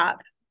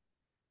shop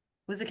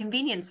was a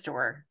convenience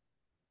store.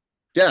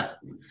 Yeah.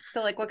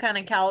 So, like, what kind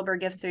of caliber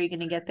gifts are you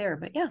going to get there?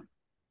 But yeah.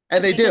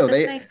 And they do.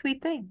 This nice,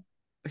 sweet thing.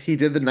 He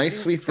did the nice,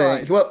 sweet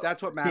thing. Well,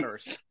 that's what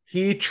matters.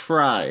 He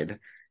tried.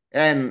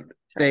 And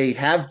they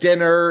have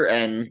dinner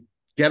and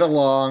get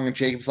along. And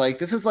Jacob's like,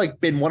 this has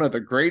like been one of the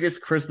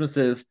greatest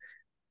Christmases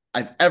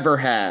I've ever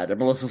had. And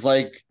Melissa's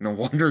like, no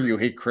wonder you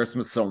hate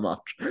Christmas so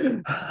much.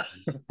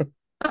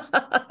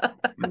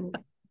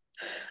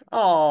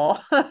 Oh.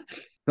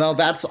 Well,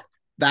 that's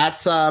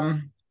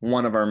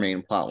one of our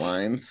main plot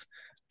lines.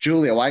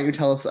 Julia, why don't you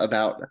tell us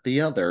about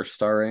the other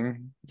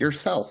starring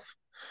yourself?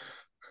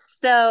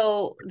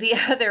 So the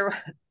other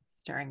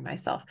starring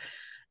myself.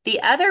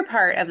 The other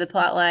part of the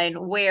plot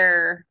line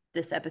where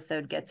this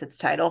episode gets its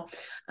title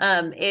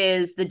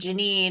is the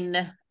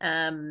Janine,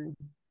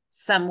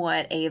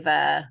 somewhat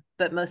Ava,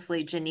 but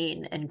mostly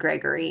Janine and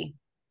Gregory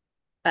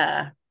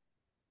side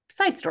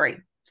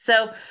story.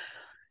 So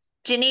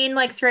Janine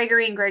likes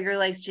Gregory and Gregory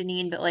likes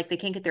Janine, but like they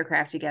can't get their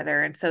crap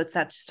together. And so it's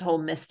that just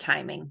whole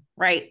mistiming,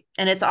 right?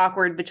 And it's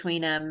awkward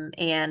between them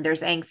and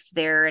there's angst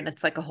there and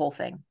it's like a whole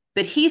thing.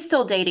 But he's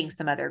still dating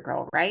some other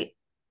girl, right?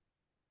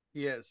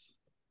 He is.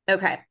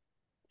 Okay.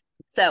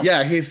 So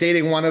yeah, he's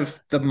dating one of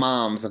the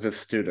moms of his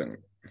student.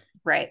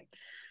 Right.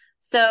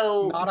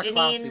 So not a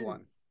classy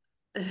one.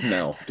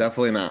 No,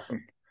 definitely not.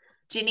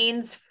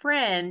 Janine's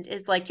friend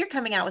is like, you're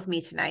coming out with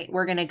me tonight.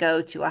 We're going to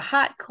go to a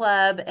hot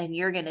club and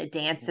you're going to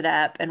dance it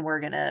up and we're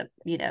going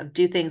to,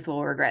 do things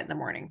we'll regret in the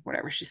morning,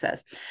 whatever she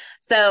says.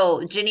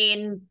 So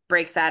Janine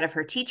breaks out of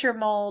her teacher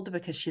mold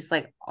because she's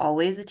like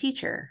always a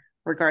teacher,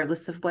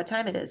 regardless of what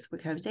time it is,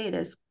 what time of day it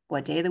is,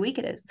 what day of the week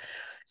it is.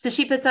 So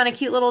she puts on a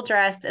cute little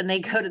dress and they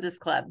go to this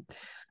club.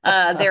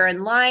 They're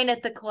in line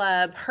at the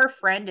club. Her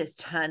friend is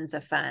tons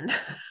of fun.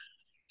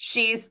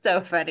 She's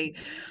so funny,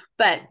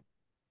 but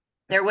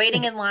they're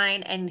waiting in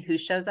line, and who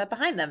shows up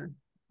behind them?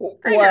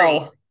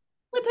 Gregory,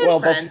 with his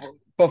friend.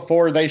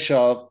 Before they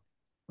show up,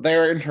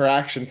 their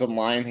interactions in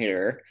line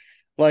here,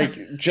 like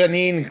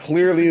Janine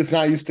clearly is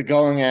not used to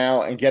going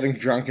out and getting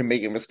drunk and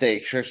making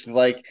mistakes. So she's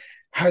like,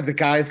 how are the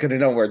guys going to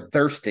know we're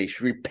thirsty?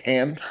 Should we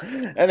pant?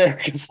 And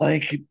Erica's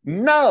like,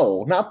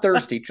 no, not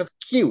thirsty,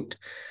 just cute.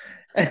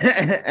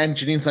 And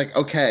Janine's like,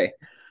 okay.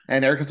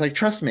 And Erica's like,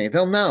 trust me,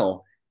 they'll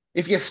know.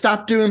 If you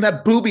stop doing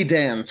that booby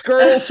dance,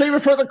 girl, save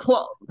it for the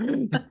club.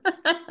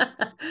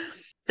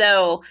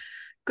 So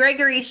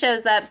Gregory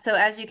shows up. So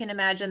as you can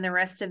imagine, the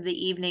rest of the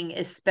evening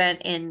is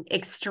spent in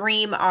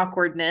extreme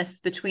awkwardness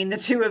between the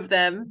two of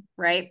them,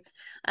 right?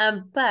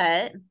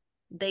 But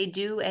they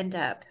do end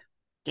up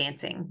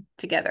dancing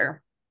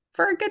together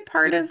for a good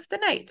part of the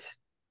night.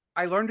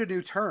 I learned a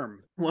new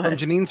term from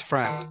Janine's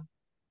friend.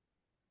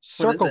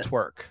 Circle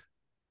twerk.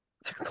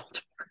 Circle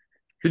twerk.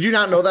 Did you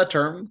not know that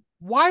term?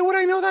 Why would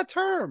I know that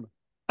term?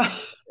 I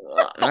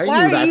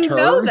knew that term.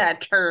 Know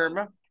that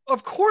term?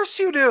 Of course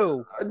you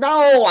do.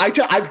 No,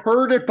 I've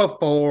heard it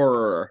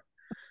before.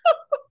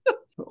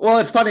 Well,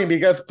 it's funny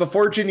because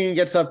before Janine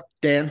gets up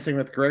dancing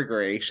with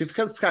Gregory, she's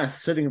just kind of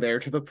sitting there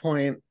to the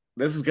point.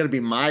 This is going to be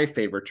my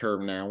favorite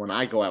term now when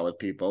I go out with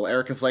people.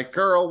 Erica's like,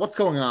 girl, what's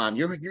going on?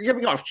 You're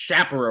giving off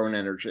chaperone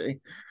energy.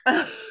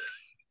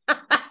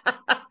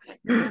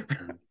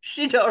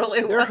 She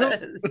totally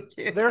was.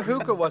 Their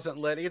hookah wasn't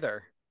lit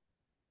either.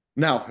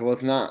 No, it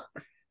was not.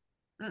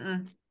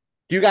 Mm-mm.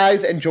 Do you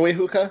guys enjoy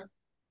hookah?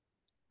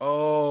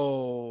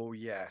 Oh,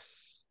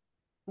 yes.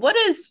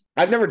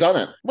 I've never done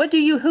it. What do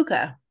you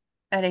hookah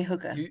at a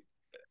hookah?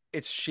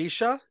 It's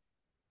shisha.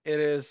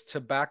 It is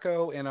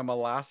tobacco in a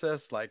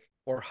molasses,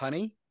 or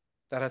honey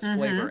that has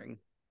flavoring.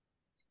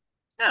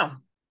 No,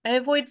 I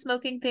avoid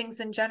smoking things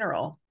in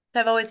general. So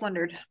I've always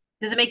wondered,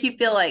 does it make you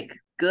feel like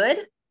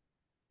good?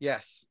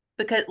 Yes.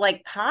 Because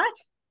like pot?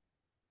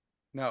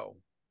 No,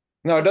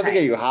 No, it doesn't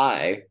Okay. get you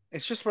high.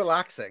 it's just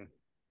relaxing.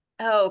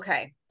 Oh,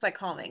 okay. It's like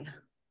calming.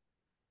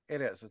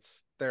 It is.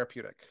 It's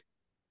therapeutic.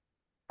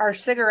 Are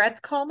cigarettes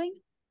calming?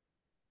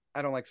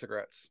 I don't like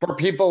cigarettes. For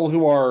people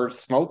who are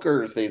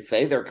smokers, they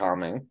say they're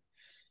calming.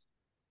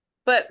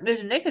 But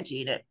there's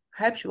nicotine. It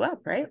hypes you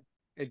up, right?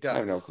 It I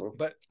have does. no clue.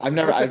 But I've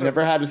hookahs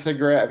never had a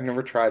cigarette. I've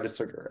never tried a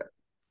cigarette.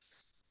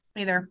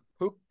 Either.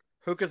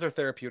 Hookahs are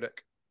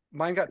therapeutic.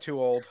 Mine got too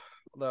old.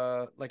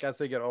 As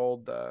they get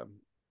old, the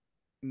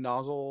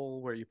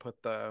nozzle where you put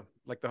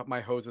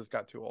my hoses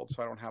got too old,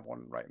 so I don't have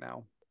one right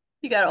now.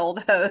 You got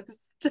old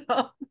host.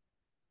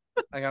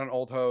 I got an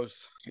old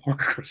hose. Poor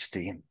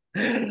Christine.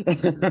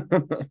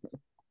 But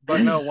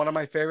no, one of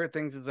my favorite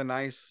things is a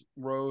nice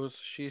rose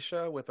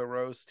shisha with a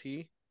rose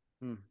tea.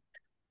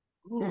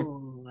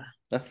 Ooh.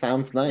 That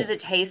sounds nice. Does it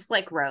taste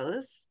like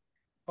rose?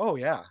 Oh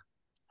yeah.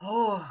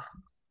 Oh,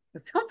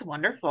 it sounds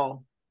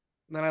wonderful.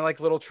 And then I like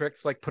little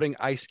tricks like putting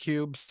ice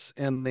cubes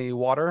in the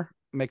water,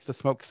 makes the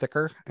smoke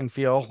thicker and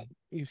feels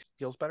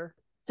better.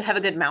 To have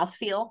a good mouth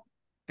feel.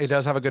 It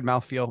does have a good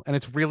mouthfeel, and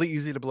it's really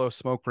easy to blow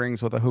smoke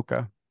rings with a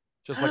hookah.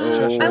 Just like the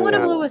Oh. Cheshire I want to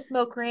Cat. blow a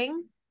smoke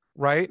ring.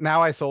 Right?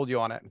 Now I sold you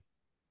on it.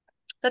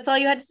 That's all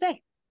you had to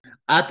say.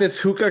 At this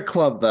hookah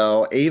club,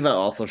 though, Ava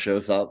also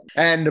shows up.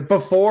 And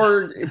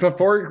before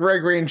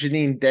Gregory and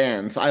Janine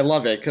dance, I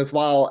love it because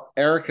while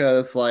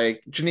Erica's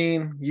like,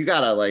 Janine, you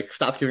gotta like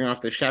stop giving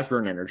off the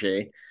chaperone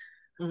energy.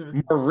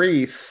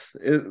 Maurice,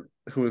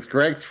 who is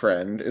Greg's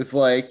friend, is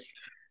like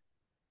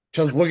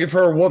just looking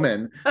for a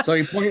woman. So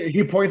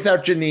he points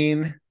out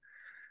Janine,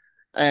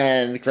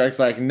 and Greg's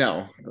like,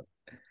 no.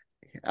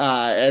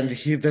 And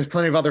there's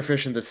plenty of other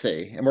fish in the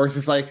sea. And Maurice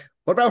is like,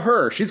 what about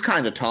her? She's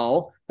kind of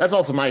tall. That's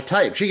also my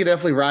type. She can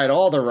definitely ride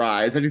all the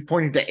rides. And he's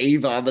pointing to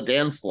Ava on the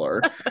dance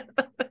floor.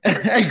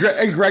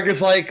 and Greg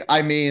is like,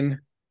 I mean,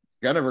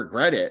 you're gonna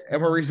regret it.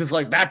 And Maurice is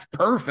like, that's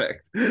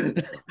perfect.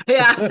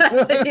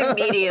 Yeah,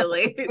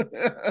 immediately.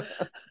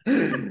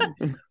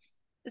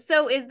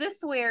 So is this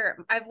where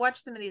I've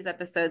watched some of these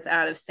episodes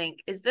out of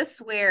sync? Is this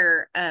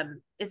where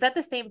is that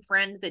the same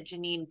friend that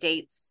Janine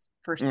dates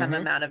for some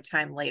amount of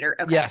time later?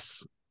 Okay.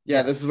 Yes.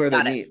 Yeah, this is where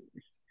they meet.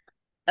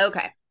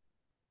 Okay.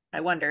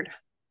 I wondered.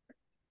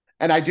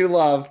 And I do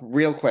love,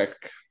 real quick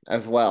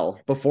as well,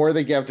 before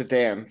they get up to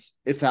dance,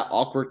 it's that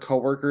awkward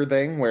coworker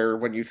thing where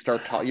when you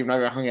start talking, you've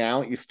never hung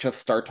out, you just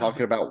start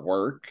talking about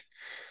work.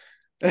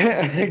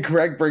 And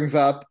Greg brings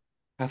up,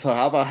 so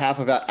how about half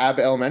of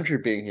Abbott Elementary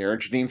being here?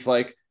 And Janine's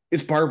like,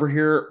 is Barbara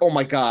here? Oh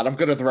my God, I'm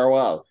going to throw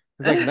up.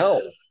 He's like,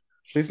 no,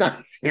 she's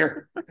not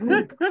here.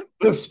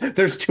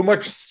 There's too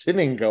much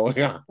sinning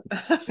going on.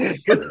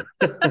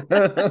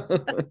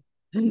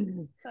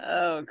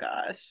 Oh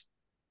gosh.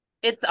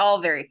 It's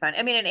all very fun.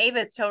 I mean, and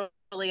Ava's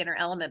totally in her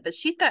element, but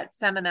she's got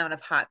some amount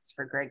of hots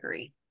for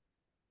Gregory.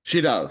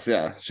 She does,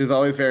 yeah. She's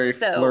always very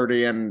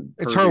flirty and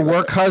it's her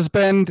work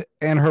husband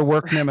and her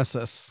work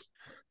nemesis.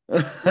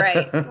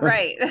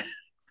 Right.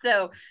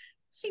 So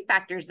she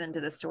factors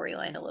into the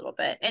storyline a little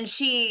bit, and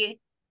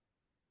she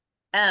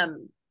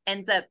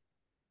ends up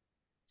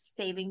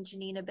saving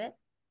Janine a bit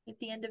at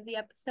the end of the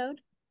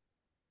episode.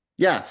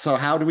 Yeah, so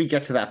how do we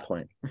get to that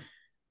point?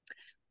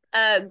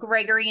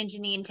 Gregory and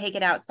Janine take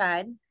it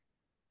outside,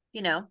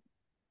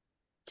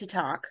 to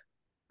talk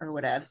or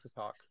whatever.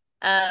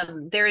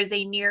 There is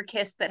a near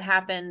kiss that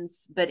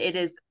happens, but it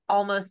is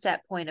almost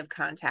at point of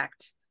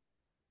contact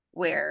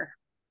where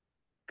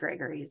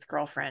Gregory's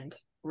girlfriend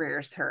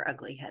rears her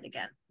ugly head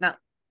again. Not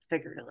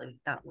figuratively,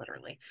 not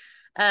literally.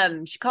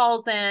 She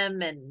calls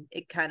him, and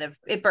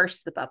it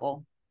bursts the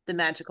bubble, the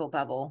magical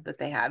bubble that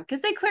they have,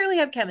 because they clearly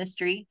have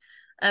chemistry.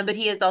 But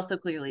he is also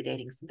clearly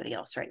dating somebody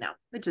else right now,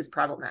 which is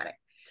problematic.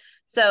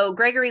 So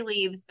Gregory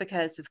leaves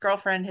because his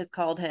girlfriend has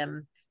called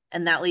him,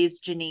 and that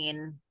leaves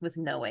Janine with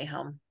no way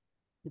home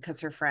because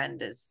her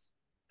friend is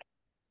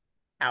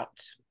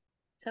out.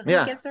 So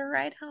who gives her a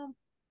ride home?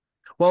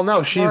 Well,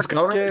 no, she's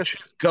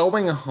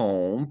going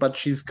home, but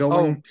she's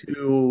going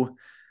to.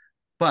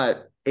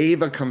 But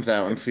Ava comes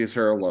out and sees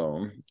her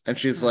alone, and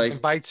she's like,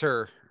 invites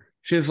her.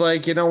 She's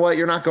like, you know what?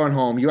 You're not going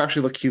home. You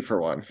actually look cute for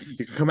once.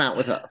 You can come out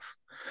with us.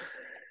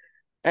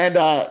 And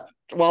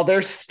while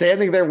they're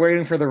standing there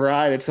waiting for the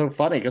ride, it's so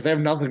funny because they have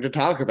nothing to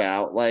talk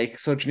about. Like,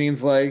 so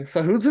Janine's like,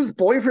 so who's this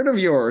boyfriend of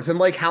yours? And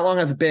like, how long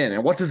has it been?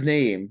 And what's his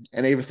name?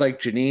 And Ava's like,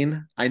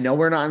 Janine, I know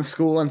we're not in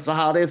school and it's the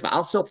holidays, but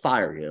I'll still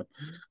fire you.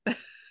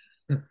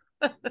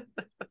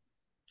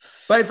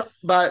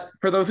 But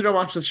for those who don't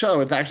watch the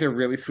show, it's actually a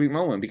really sweet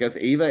moment because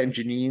Ava and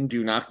Janine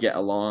do not get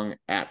along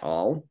at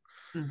all.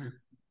 Mm-hmm.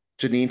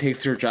 Janine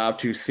takes her job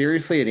too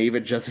seriously, and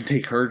Ava doesn't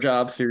take her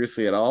job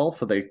seriously at all.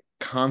 So they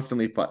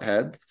constantly butt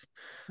heads.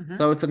 Mm-hmm.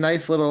 So it's a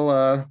nice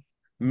little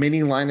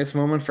mini Linus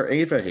moment for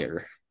Ava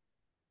here.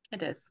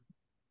 It is.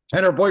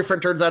 And her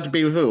boyfriend turns out to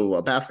be who?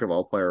 A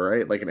basketball player,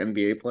 right? Like an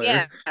NBA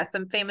player? Yeah,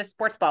 some famous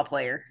sports ball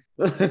player.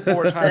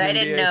 That I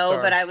didn't know,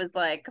 but I was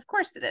like, of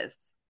course it is.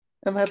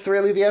 And that's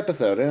really the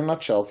episode in a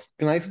nutshell. It's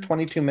a nice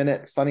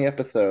 22-minute funny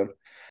episode.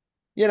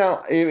 You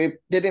know,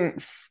 it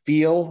didn't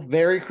feel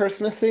very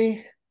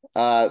Christmassy,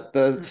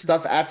 The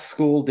stuff at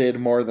school did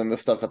more than the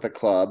stuff at the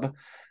club.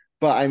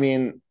 But I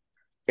mean,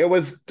 it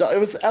was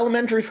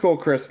elementary school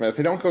Christmas.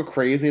 They don't go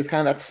crazy. It's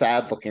kind of that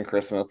sad looking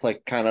Christmas,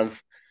 like kind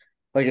of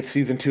like it's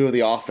season 2 of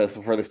The Office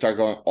before they start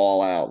going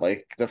all out,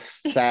 like the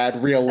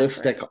sad,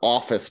 realistic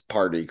office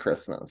party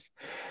Christmas.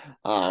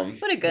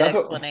 What a good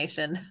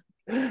explanation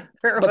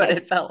for what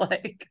it felt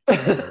like.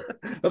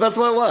 But that's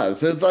what it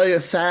was. It's like a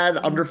sad,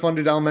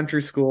 underfunded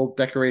elementary school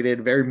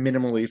decorated very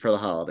minimally for the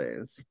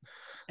holidays.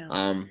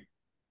 Yeah.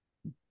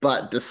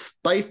 But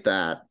despite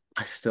that,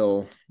 I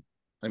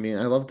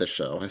love this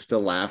show. I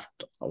still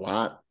laughed a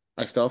lot.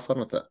 I still have fun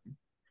with it.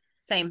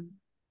 Same.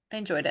 I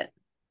enjoyed it.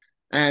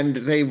 And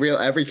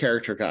every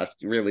character got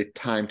really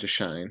time to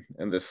shine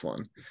in this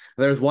one.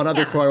 There's one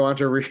other quote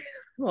I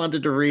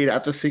wanted to read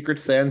at the Secret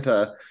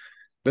Santa.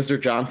 Mr.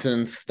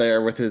 Johnson's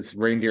there with his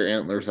reindeer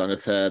antlers on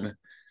his head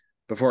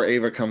before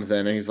Ava comes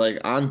in, and he's like,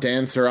 "On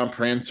Dancer, on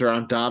Prancer,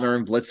 on Donner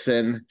and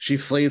Blitzen. She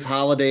slays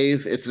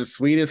holidays. It's the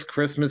sweetest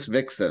Christmas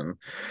vixen."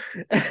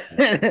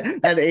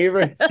 And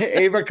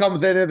Ava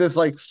comes in this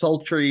like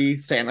sultry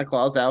Santa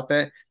Claus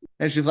outfit,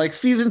 and she's like,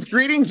 "Season's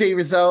greetings,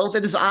 Ava Sells.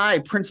 It is I,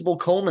 Principal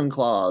Coleman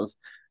Claus."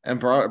 And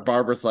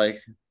Barbara's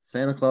like,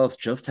 "Santa Claus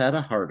just had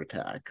a heart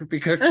attack,"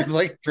 because she's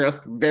like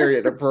dressed very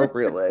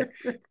inappropriately.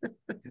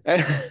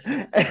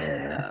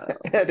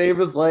 And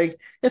Ava's like,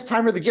 "It's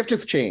time for the gift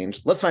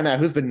exchange. Let's find out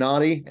who's been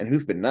naughty and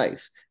who's been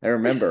nice. And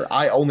remember,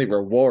 I only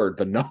reward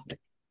the naughty."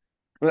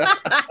 Look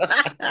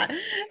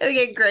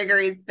at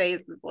Gregory's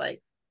face is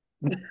like,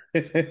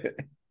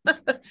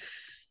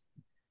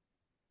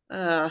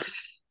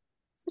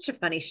 such a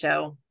funny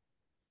show.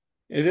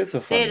 It is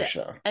a funny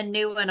show. A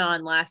new one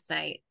on last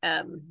night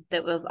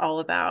that was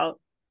all about,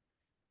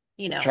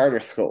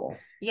 charter school.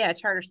 Yeah,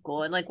 charter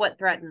school, and like what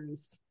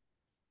threatens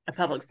a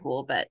public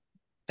school, but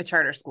a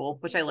charter school,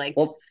 which I liked.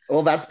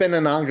 Well, that's been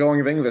an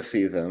ongoing thing this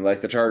season.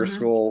 Like the charter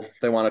school,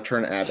 they want to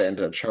turn Abbott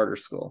into a charter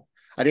school.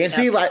 I didn't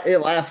see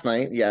it last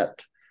night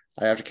yet.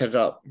 I have to catch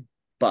up,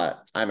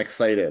 but I'm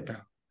excited.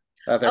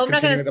 I'm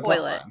not going to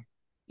spoil it.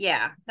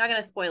 Yeah, not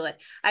going to spoil it.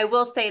 I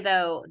will say,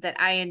 though,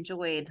 that I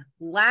enjoyed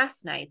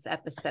last night's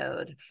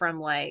episode from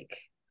like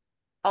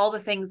all the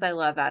things I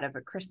love out of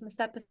a Christmas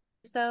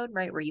episode,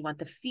 right? Where you want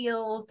the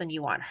feels and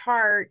you want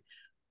heart.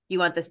 You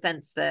want the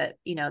sense that,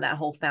 that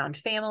whole found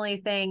family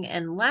thing.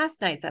 And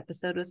last night's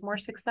episode was more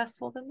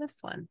successful than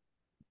this one.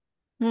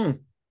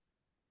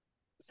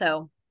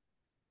 So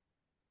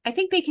I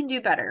think they can do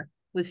better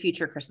with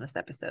future Christmas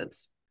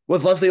episodes.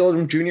 Was Leslie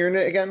Odom Jr. in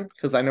it again?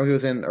 Because I know he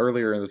was in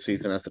earlier in the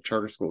season as the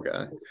charter school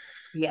guy.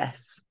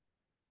 Yes.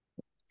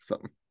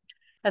 So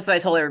that's why I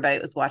told everybody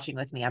that was watching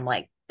with me. I'm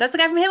like, that's the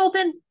guy from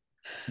Hamilton.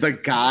 The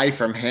guy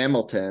from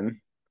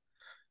Hamilton.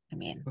 I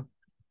mean, it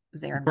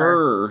was Aaron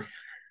Burr.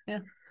 Yeah.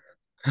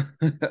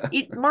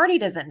 Marty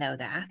doesn't know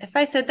that. If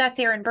I said that's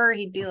Aaron Burr,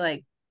 he'd be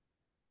like,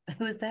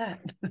 "Who's that?"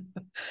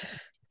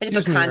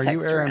 Excuse me, are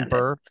you Aaron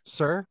Burr,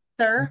 sir?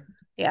 Sir?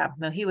 Yeah,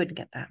 no, he wouldn't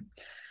get that.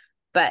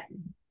 But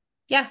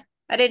yeah,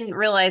 I didn't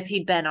realize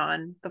he'd been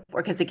on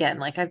before because again,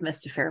 like I've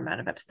missed a fair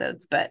amount of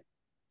episodes, but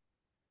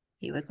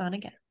he was on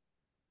again.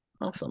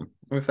 Awesome.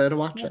 I'm excited to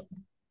watch it.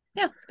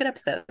 Yeah, it's a good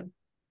episode.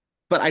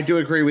 But I do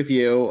agree with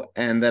you,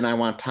 and then I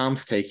want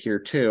Tom's take here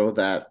too,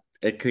 that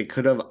it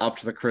could have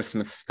upped the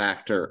Christmas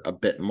factor a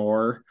bit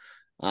more.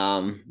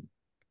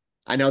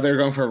 I know they're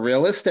going for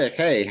realistic,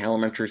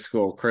 elementary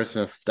school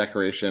Christmas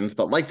decorations,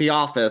 but like The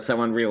Office, I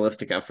went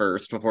realistic at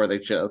first before they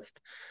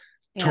just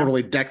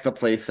totally deck the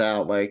place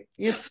out. Like,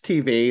 it's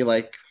TV,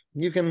 like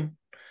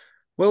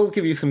we'll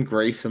give you some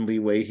grace and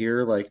leeway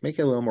here, like make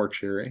it a little more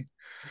cheery.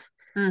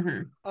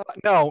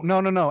 No.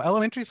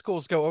 Elementary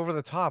schools go over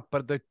the top,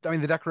 but the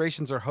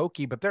decorations are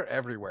hokey, but they're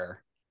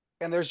everywhere.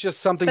 And there's just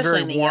something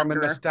especially very warm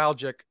and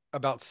nostalgic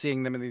about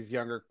seeing them in these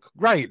younger,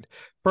 right?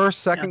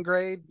 First, second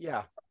grade.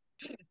 Yeah.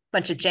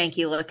 Bunch of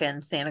janky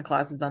looking Santa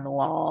Clauses on the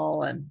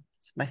wall. And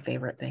it's my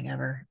favorite thing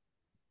ever.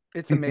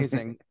 It's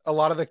amazing. a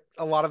lot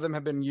of them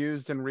have been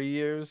used and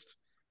reused.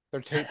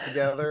 They're taped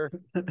together,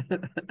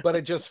 but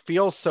it just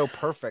feels so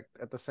perfect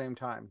at the same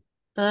time.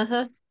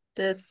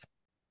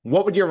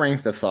 What would you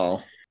rank this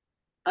all?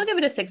 I'll give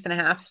it a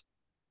 6.5.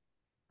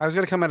 I was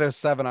going to come in at a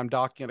 7. I'm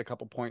docking it a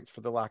couple points for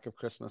the lack of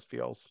Christmas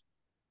feels.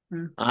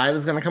 I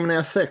was going to come in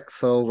at a 6,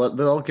 so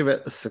they'll give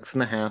it a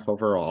 6.5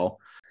 overall.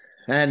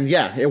 And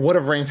yeah, it would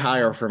have ranked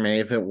higher for me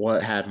if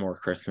it had more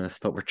Christmas,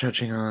 but we're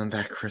judging on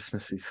that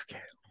Christmassy scale.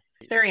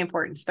 It's very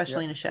important,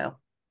 especially in a show.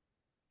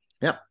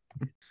 Yep.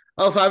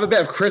 Also, I have a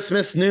bit of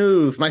Christmas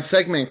news. My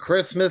segment,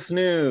 Christmas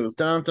news.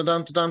 Dun, dun,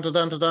 dun, dun, dun,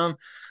 dun, dun, dun.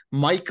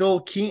 Michael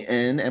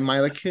Keaton and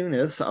Mila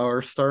Kunis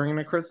are starring in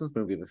a Christmas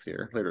movie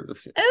later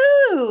this year.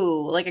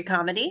 Ooh, like a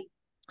comedy?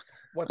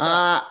 What's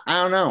that?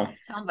 I don't know.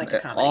 Sounds like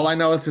a comedy. All I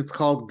know is it's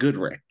called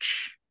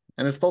Goodrich,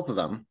 and it's both of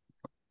them.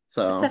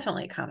 So it's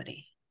definitely a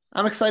comedy.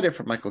 I'm excited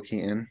for Michael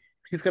Keaton.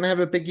 He's going to have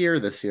a big year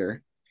this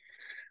year.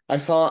 I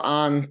saw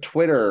on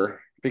Twitter,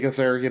 because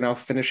they're,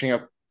 finishing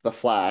up The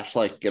Flash,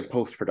 like in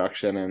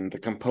post-production, and the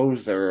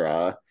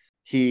composer,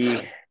 he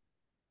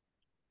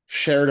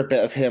shared a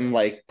bit of him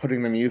like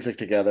putting the music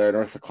together, and it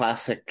was the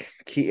classic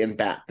Keaton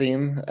Bat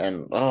theme,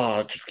 and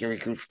it just gave me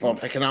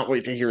goosebumps. I cannot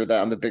wait to hear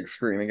that on the big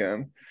screen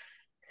again.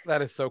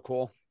 That is so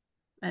cool.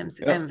 I'm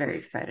very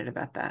excited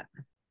about that.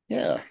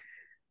 Yeah.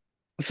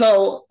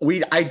 So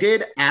I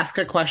did ask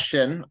a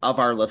question of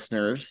our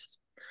listeners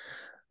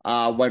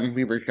when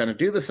we were going to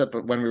do this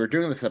when we were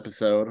doing this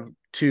episode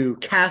to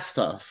cast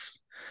us,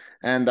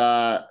 and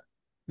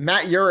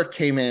Matt Eurich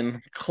came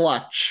in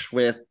clutch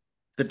with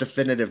the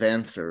definitive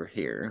answer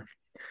here,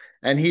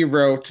 and he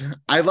wrote,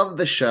 "I love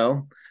the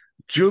show.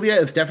 Julia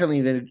is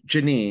definitely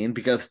Janine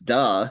because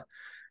duh.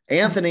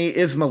 Anthony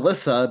is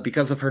Melissa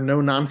because of her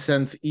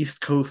no-nonsense East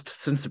Coast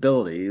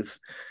sensibilities.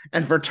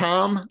 And for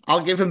Thom,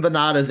 I'll give him the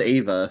nod as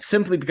Ava,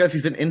 simply because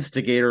he's an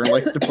instigator and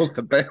likes to poke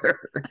the bear."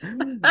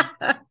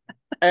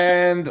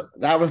 And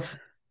that was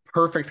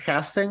perfect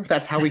casting.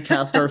 That's how we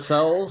cast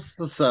ourselves.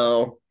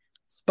 So,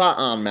 spot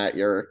on, Matt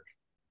Eurich.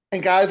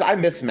 And guys, I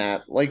miss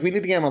Matt. Like, we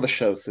need to get him on the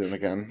show soon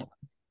again.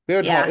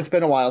 It's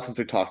been a while since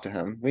we talked to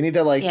him. We need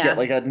to get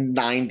like a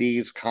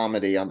 90s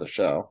comedy on the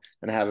show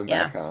and have him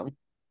back on.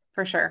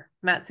 For sure.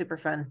 Matt's super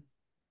fun.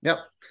 Yep.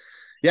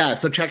 Yeah,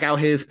 so check out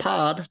his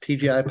pod,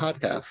 TGI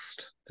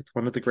Podcast. It's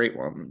one of the great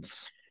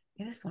ones.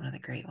 It is one of the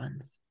great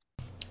ones.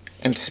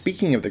 And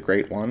speaking of the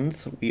great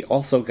ones, we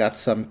also got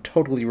some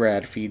totally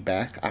rad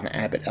feedback on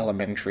Abbott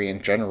Elementary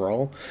in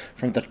general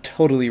from the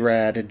totally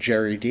rad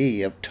Gerry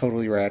D of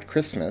Totally Rad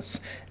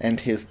Christmas and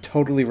his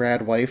totally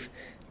rad wife,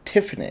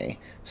 Tiffany.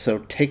 So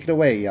take it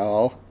away,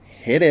 y'all.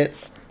 Hit it.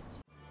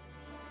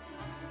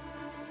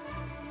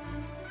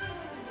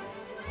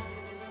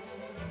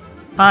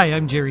 Hi,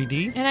 I'm Gerry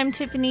D. And I'm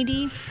Tiffany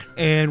D.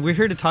 And we're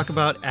here to talk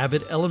about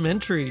Abbott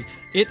Elementary.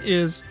 It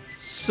is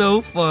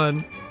so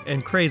fun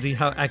and crazy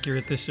how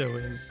accurate this show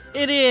is.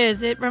 It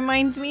is. It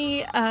reminds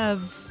me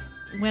of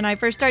when I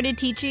first started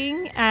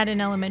teaching at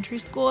an elementary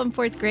school in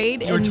 4th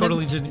grade. You were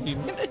totally Janine.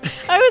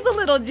 I was a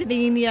little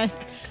Janine, yes.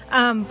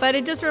 But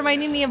it just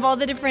reminded me of all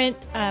the different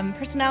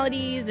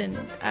personalities and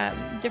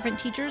different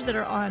teachers that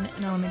are on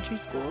an elementary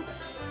school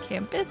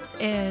campus,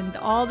 and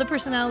all the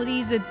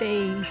personalities that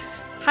they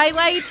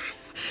highlight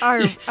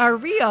are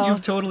real.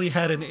 You've totally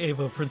had an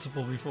Ava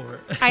principal before.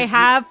 I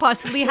have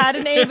possibly had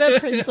an Ava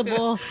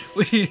principal,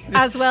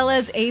 as well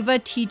as Ava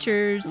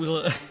teachers.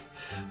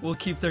 We'll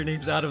keep their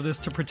names out of this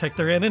to protect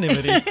their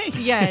anonymity.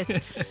 Yes.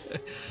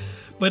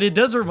 But it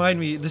does remind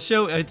me, the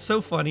show, it's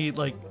so funny.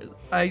 Like,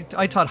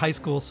 I taught high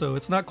school, so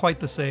it's not quite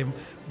the same,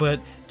 but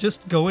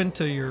just go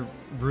into your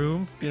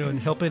room, and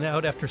helping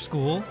out after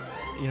school.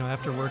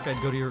 After work,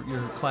 I'd go to your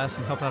class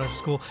and help out after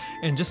school,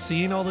 and just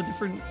seeing all the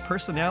different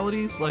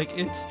personalities, like,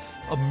 it's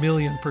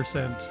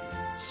 1,000,000%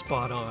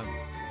 spot on.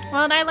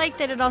 Well, and I like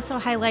that it also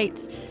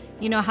highlights,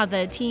 how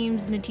the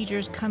teams and the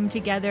teachers come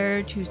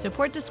together to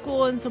support the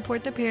school and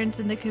support the parents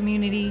and the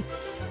community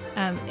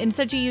in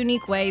such a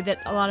unique way that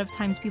a lot of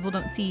times people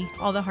don't see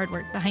all the hard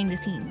work behind the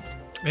scenes.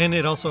 And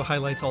it also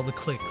highlights all the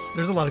cliques.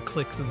 There's a lot of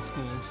cliques in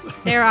schools.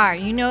 There are.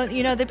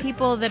 The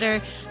people that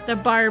are the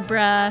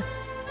Barbara,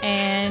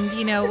 and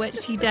what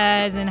she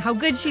does and how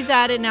good she's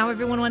at it. Now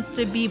everyone wants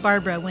to be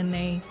Barbara when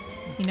they,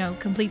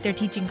 complete their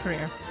teaching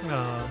career.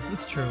 Oh,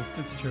 it's true.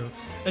 It's true.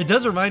 It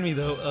does remind me,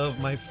 though, of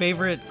my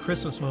favorite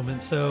Christmas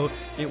moment. So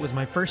it was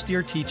my first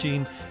year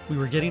teaching. We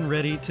were getting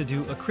ready to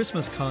do a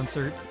Christmas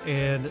concert,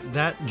 and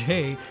that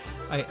day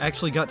I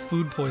actually got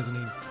food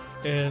poisoning.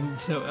 And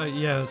so, it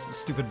was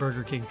stupid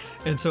Burger King.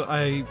 And so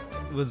I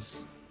was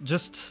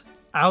just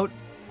out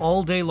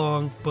all day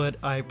long, but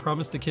I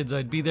promised the kids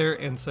I'd be there,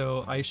 and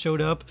so I showed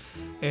up,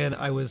 and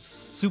I was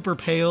super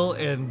pale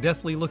and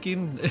deathly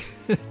looking.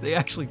 They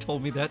actually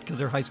told me that because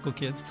they're high school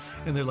kids,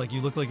 and they're like,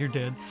 "You look like you're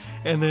dead."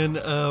 And then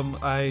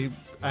I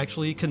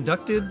actually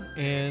conducted,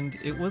 and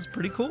it was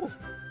pretty cool.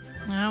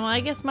 Well, I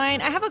guess I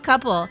have a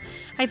couple.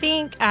 I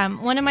think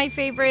one of my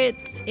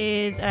favorites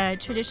is a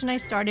tradition I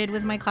started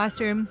with my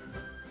classroom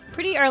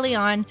pretty early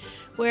on,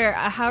 where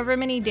however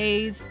many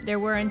days there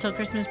were until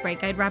Christmas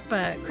break, I'd wrap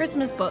a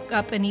Christmas book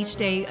up, and each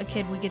day a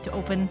kid would get to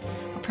open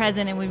a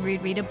present and we'd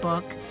read a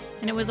book,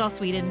 and it was all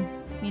sweet and,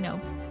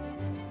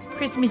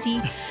 Christmassy.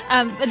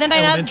 But then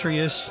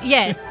elementary-ish.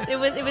 Yes, it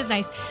was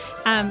nice.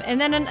 And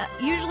then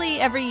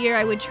usually every year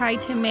I would try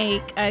to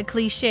make a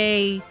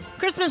cliche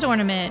Christmas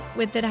ornament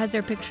that has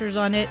their pictures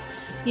on it,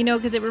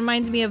 because it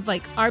reminds me of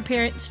like our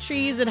parents'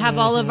 trees that have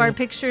all of our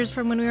pictures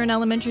from when we were in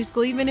elementary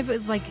school, even if it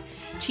was like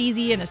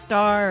cheesy and a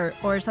star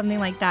or something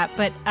like that.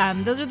 But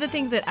those are the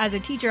things that as a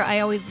teacher I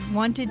always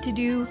wanted to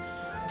do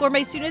for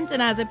my students,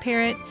 and as a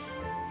parent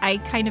I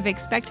kind of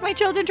expect my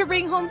children to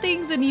bring home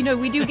things, and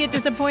we do get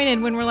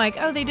disappointed when we're like,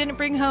 oh, they didn't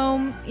bring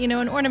home an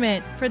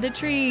ornament for the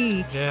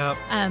tree. Yeah.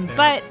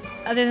 But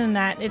other than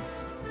that,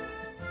 it's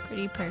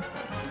pretty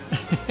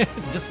perfect.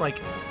 Just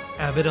like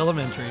Abbott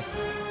Elementary.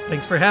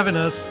 Thanks for having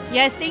us.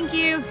 Yes, thank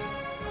you.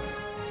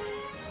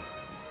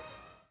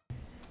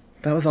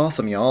 That was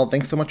awesome, y'all.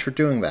 Thanks so much for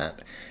doing that.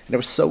 And it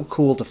was so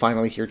cool to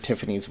finally hear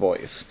Tiffany's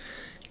voice.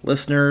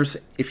 Listeners,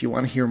 if you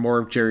want to hear more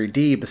of Gerry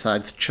D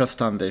besides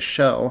just on this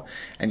show,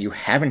 and you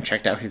haven't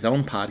checked out his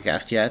own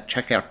podcast yet,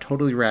 check out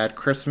Totally Rad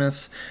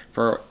Christmas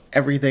for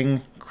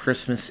everything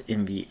Christmas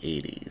in the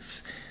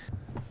 80s.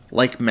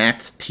 Like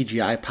Matt's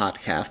TGI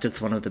podcast,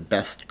 it's one of the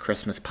best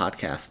Christmas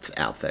podcasts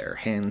out there,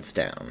 hands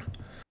down.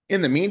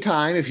 In the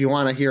meantime, if you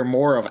want to hear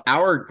more of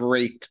our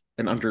great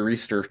and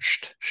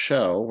under-researched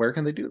show, where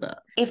can they do that?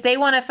 If they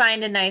want to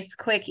find a nice,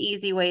 quick,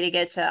 easy way to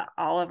get to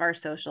all of our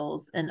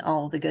socials and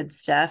all the good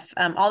stuff,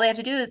 all they have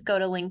to do is go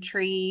to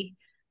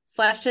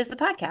Linktree/'tis the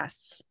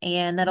podcast,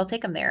 and that'll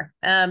take them there.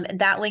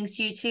 That links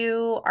you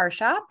to our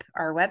shop,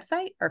 our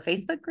website, our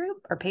Facebook group,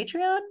 our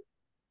Patreon,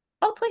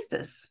 all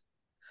places.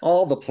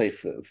 All the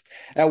places.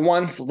 And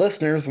once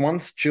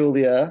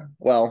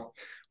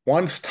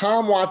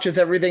Thom watches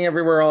Everything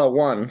Everywhere All at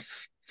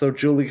Once, so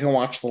Julie can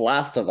watch The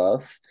Last of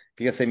Us,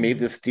 because they made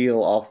this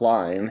deal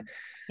offline.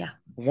 Yeah.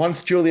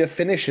 Once Julia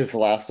finishes The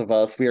Last of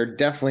Us, we are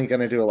definitely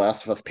going to do a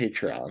Last of Us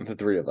Patreon, the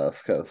three of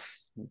us,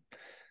 because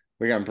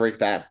we're going to break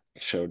that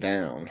show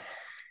down.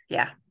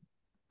 Yeah.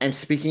 And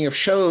speaking of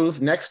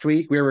shows, next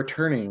week we're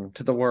returning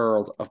to the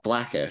world of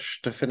Blackish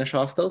to finish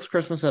off those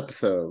Christmas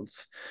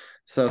episodes.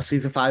 So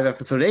Season 5,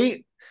 Episode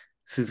 8,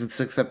 Season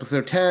 6,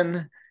 Episode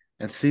 10,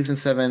 and Season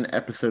 7,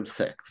 Episode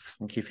 6,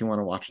 in case you want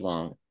to watch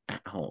along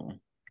at home.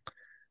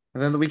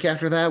 And then the week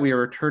after that, we are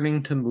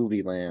returning to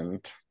Movie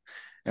Land,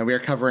 and we are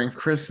covering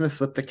Christmas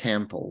with the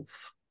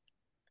Campbells,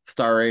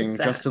 starring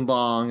Justin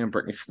Long and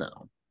Brittany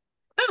Snow.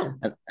 Oh,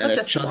 and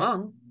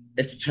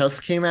it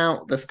just came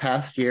out this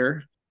past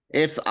year.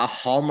 It's a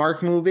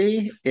Hallmark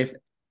movie if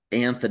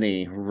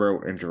Anthony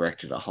wrote and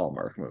directed a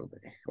Hallmark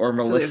movie, or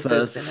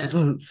Melissa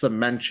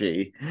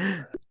Semenchi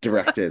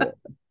directed it.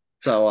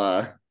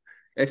 So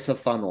it's a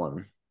fun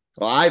one.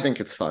 Well, I think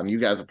it's fun. You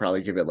guys will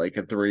probably give it like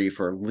a 3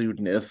 for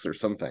lewdness or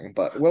something,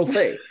 but we'll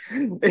see.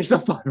 It's a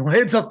fun one.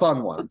 It's a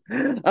fun one.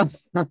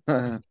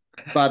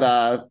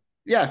 But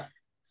yeah.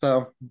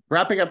 So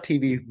wrapping up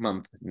TV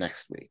month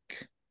next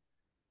week.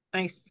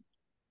 Nice.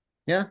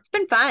 Yeah. It's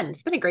been fun.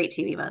 It's been a great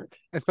TV month.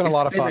 It's been a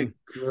lot of fun.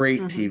 A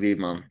great TV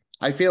month.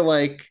 I feel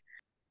like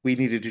we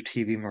need to do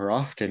TV more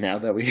often now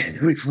that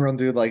we've run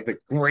through like the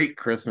great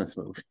Christmas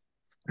movies.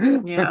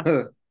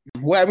 Yeah.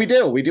 Well, we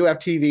do have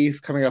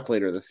TVs coming up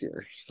later this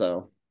year,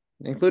 so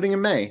including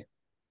in May,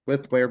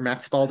 where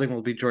Matt Spalding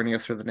will be joining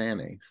us for The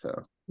Nanny.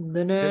 So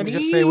The Nanny. Didn't we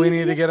just say we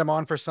need to get him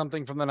on for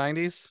something from the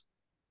 90s?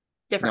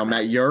 Different. No,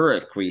 Matt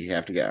Eurich we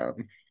have to get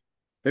on.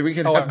 Maybe we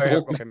can have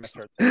both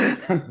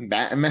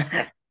Matt and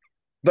Matt.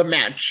 The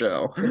Matt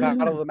Show.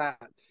 Out of the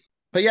Matts.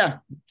 But yeah,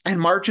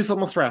 and March is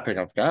almost wrapping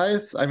up,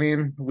 guys. I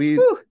mean,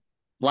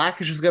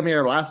 Blackish is going to be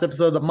our last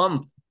episode of the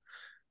month.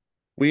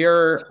 We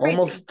are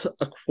almost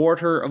a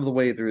quarter of the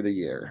way through the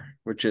year,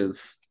 which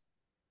is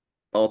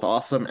both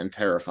awesome and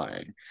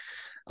terrifying.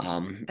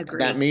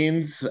 That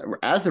means,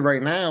 as of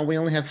right now, we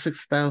only have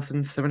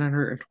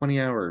 6,720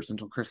 hours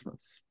until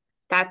Christmas.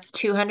 That's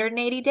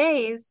 280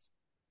 days.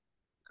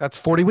 That's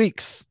 40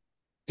 weeks.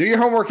 Do your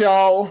homework,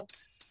 y'all.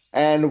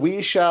 And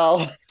we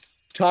shall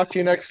talk to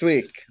you next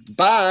week.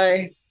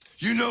 Bye.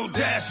 You know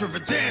Dasher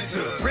and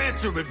Dancer,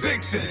 Prancer and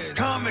Vixen,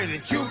 Comet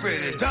and Cupid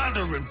and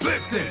Donner and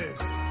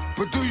Blitzen.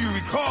 But do you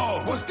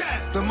recall, what's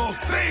that? The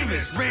most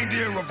famous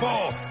reindeer of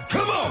all.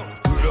 Come on!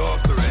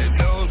 Rudolph the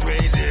red-nosed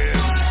reindeer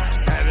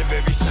had a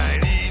very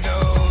shiny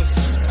nose.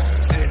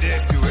 And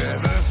if you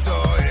ever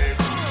saw it,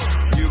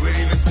 you would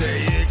even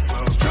say it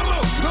close. Come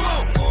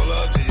on! All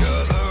of the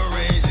other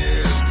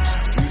reindeers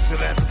used to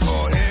have to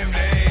call him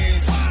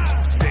names.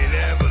 They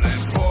never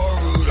let poor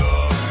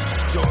Rudolph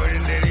join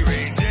in any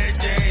reindeer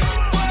game.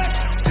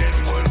 Then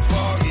one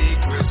foggy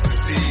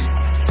Christmas Eve,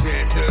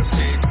 Santa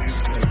came to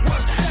say,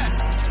 what's that?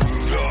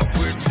 Rudolph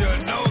with your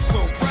nose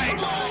so bright,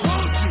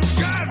 won't you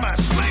guide my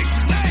sleigh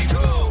tonight?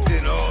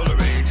 Then all the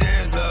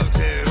reindeers loved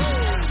him,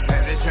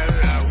 and they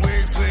shouted out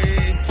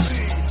weekly,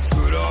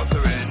 Rudolph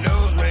the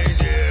red-nosed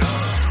reindeer,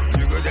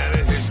 you go down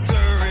to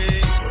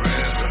history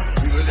forever.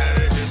 You go down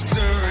to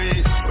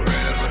history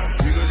forever.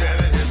 You go down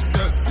to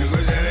history. You go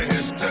down to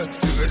history.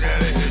 You go down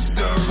to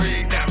history.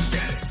 Now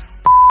get it.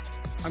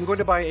 I'm going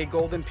to buy a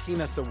Golden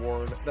Penis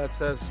Award that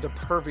says the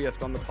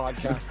perviest on the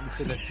podcast and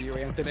send it to you,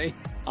 Anthony.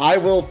 I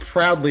will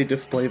proudly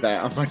display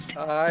that on my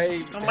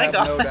I have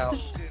no doubt.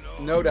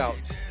 No doubt.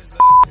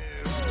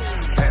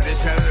 And they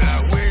shouted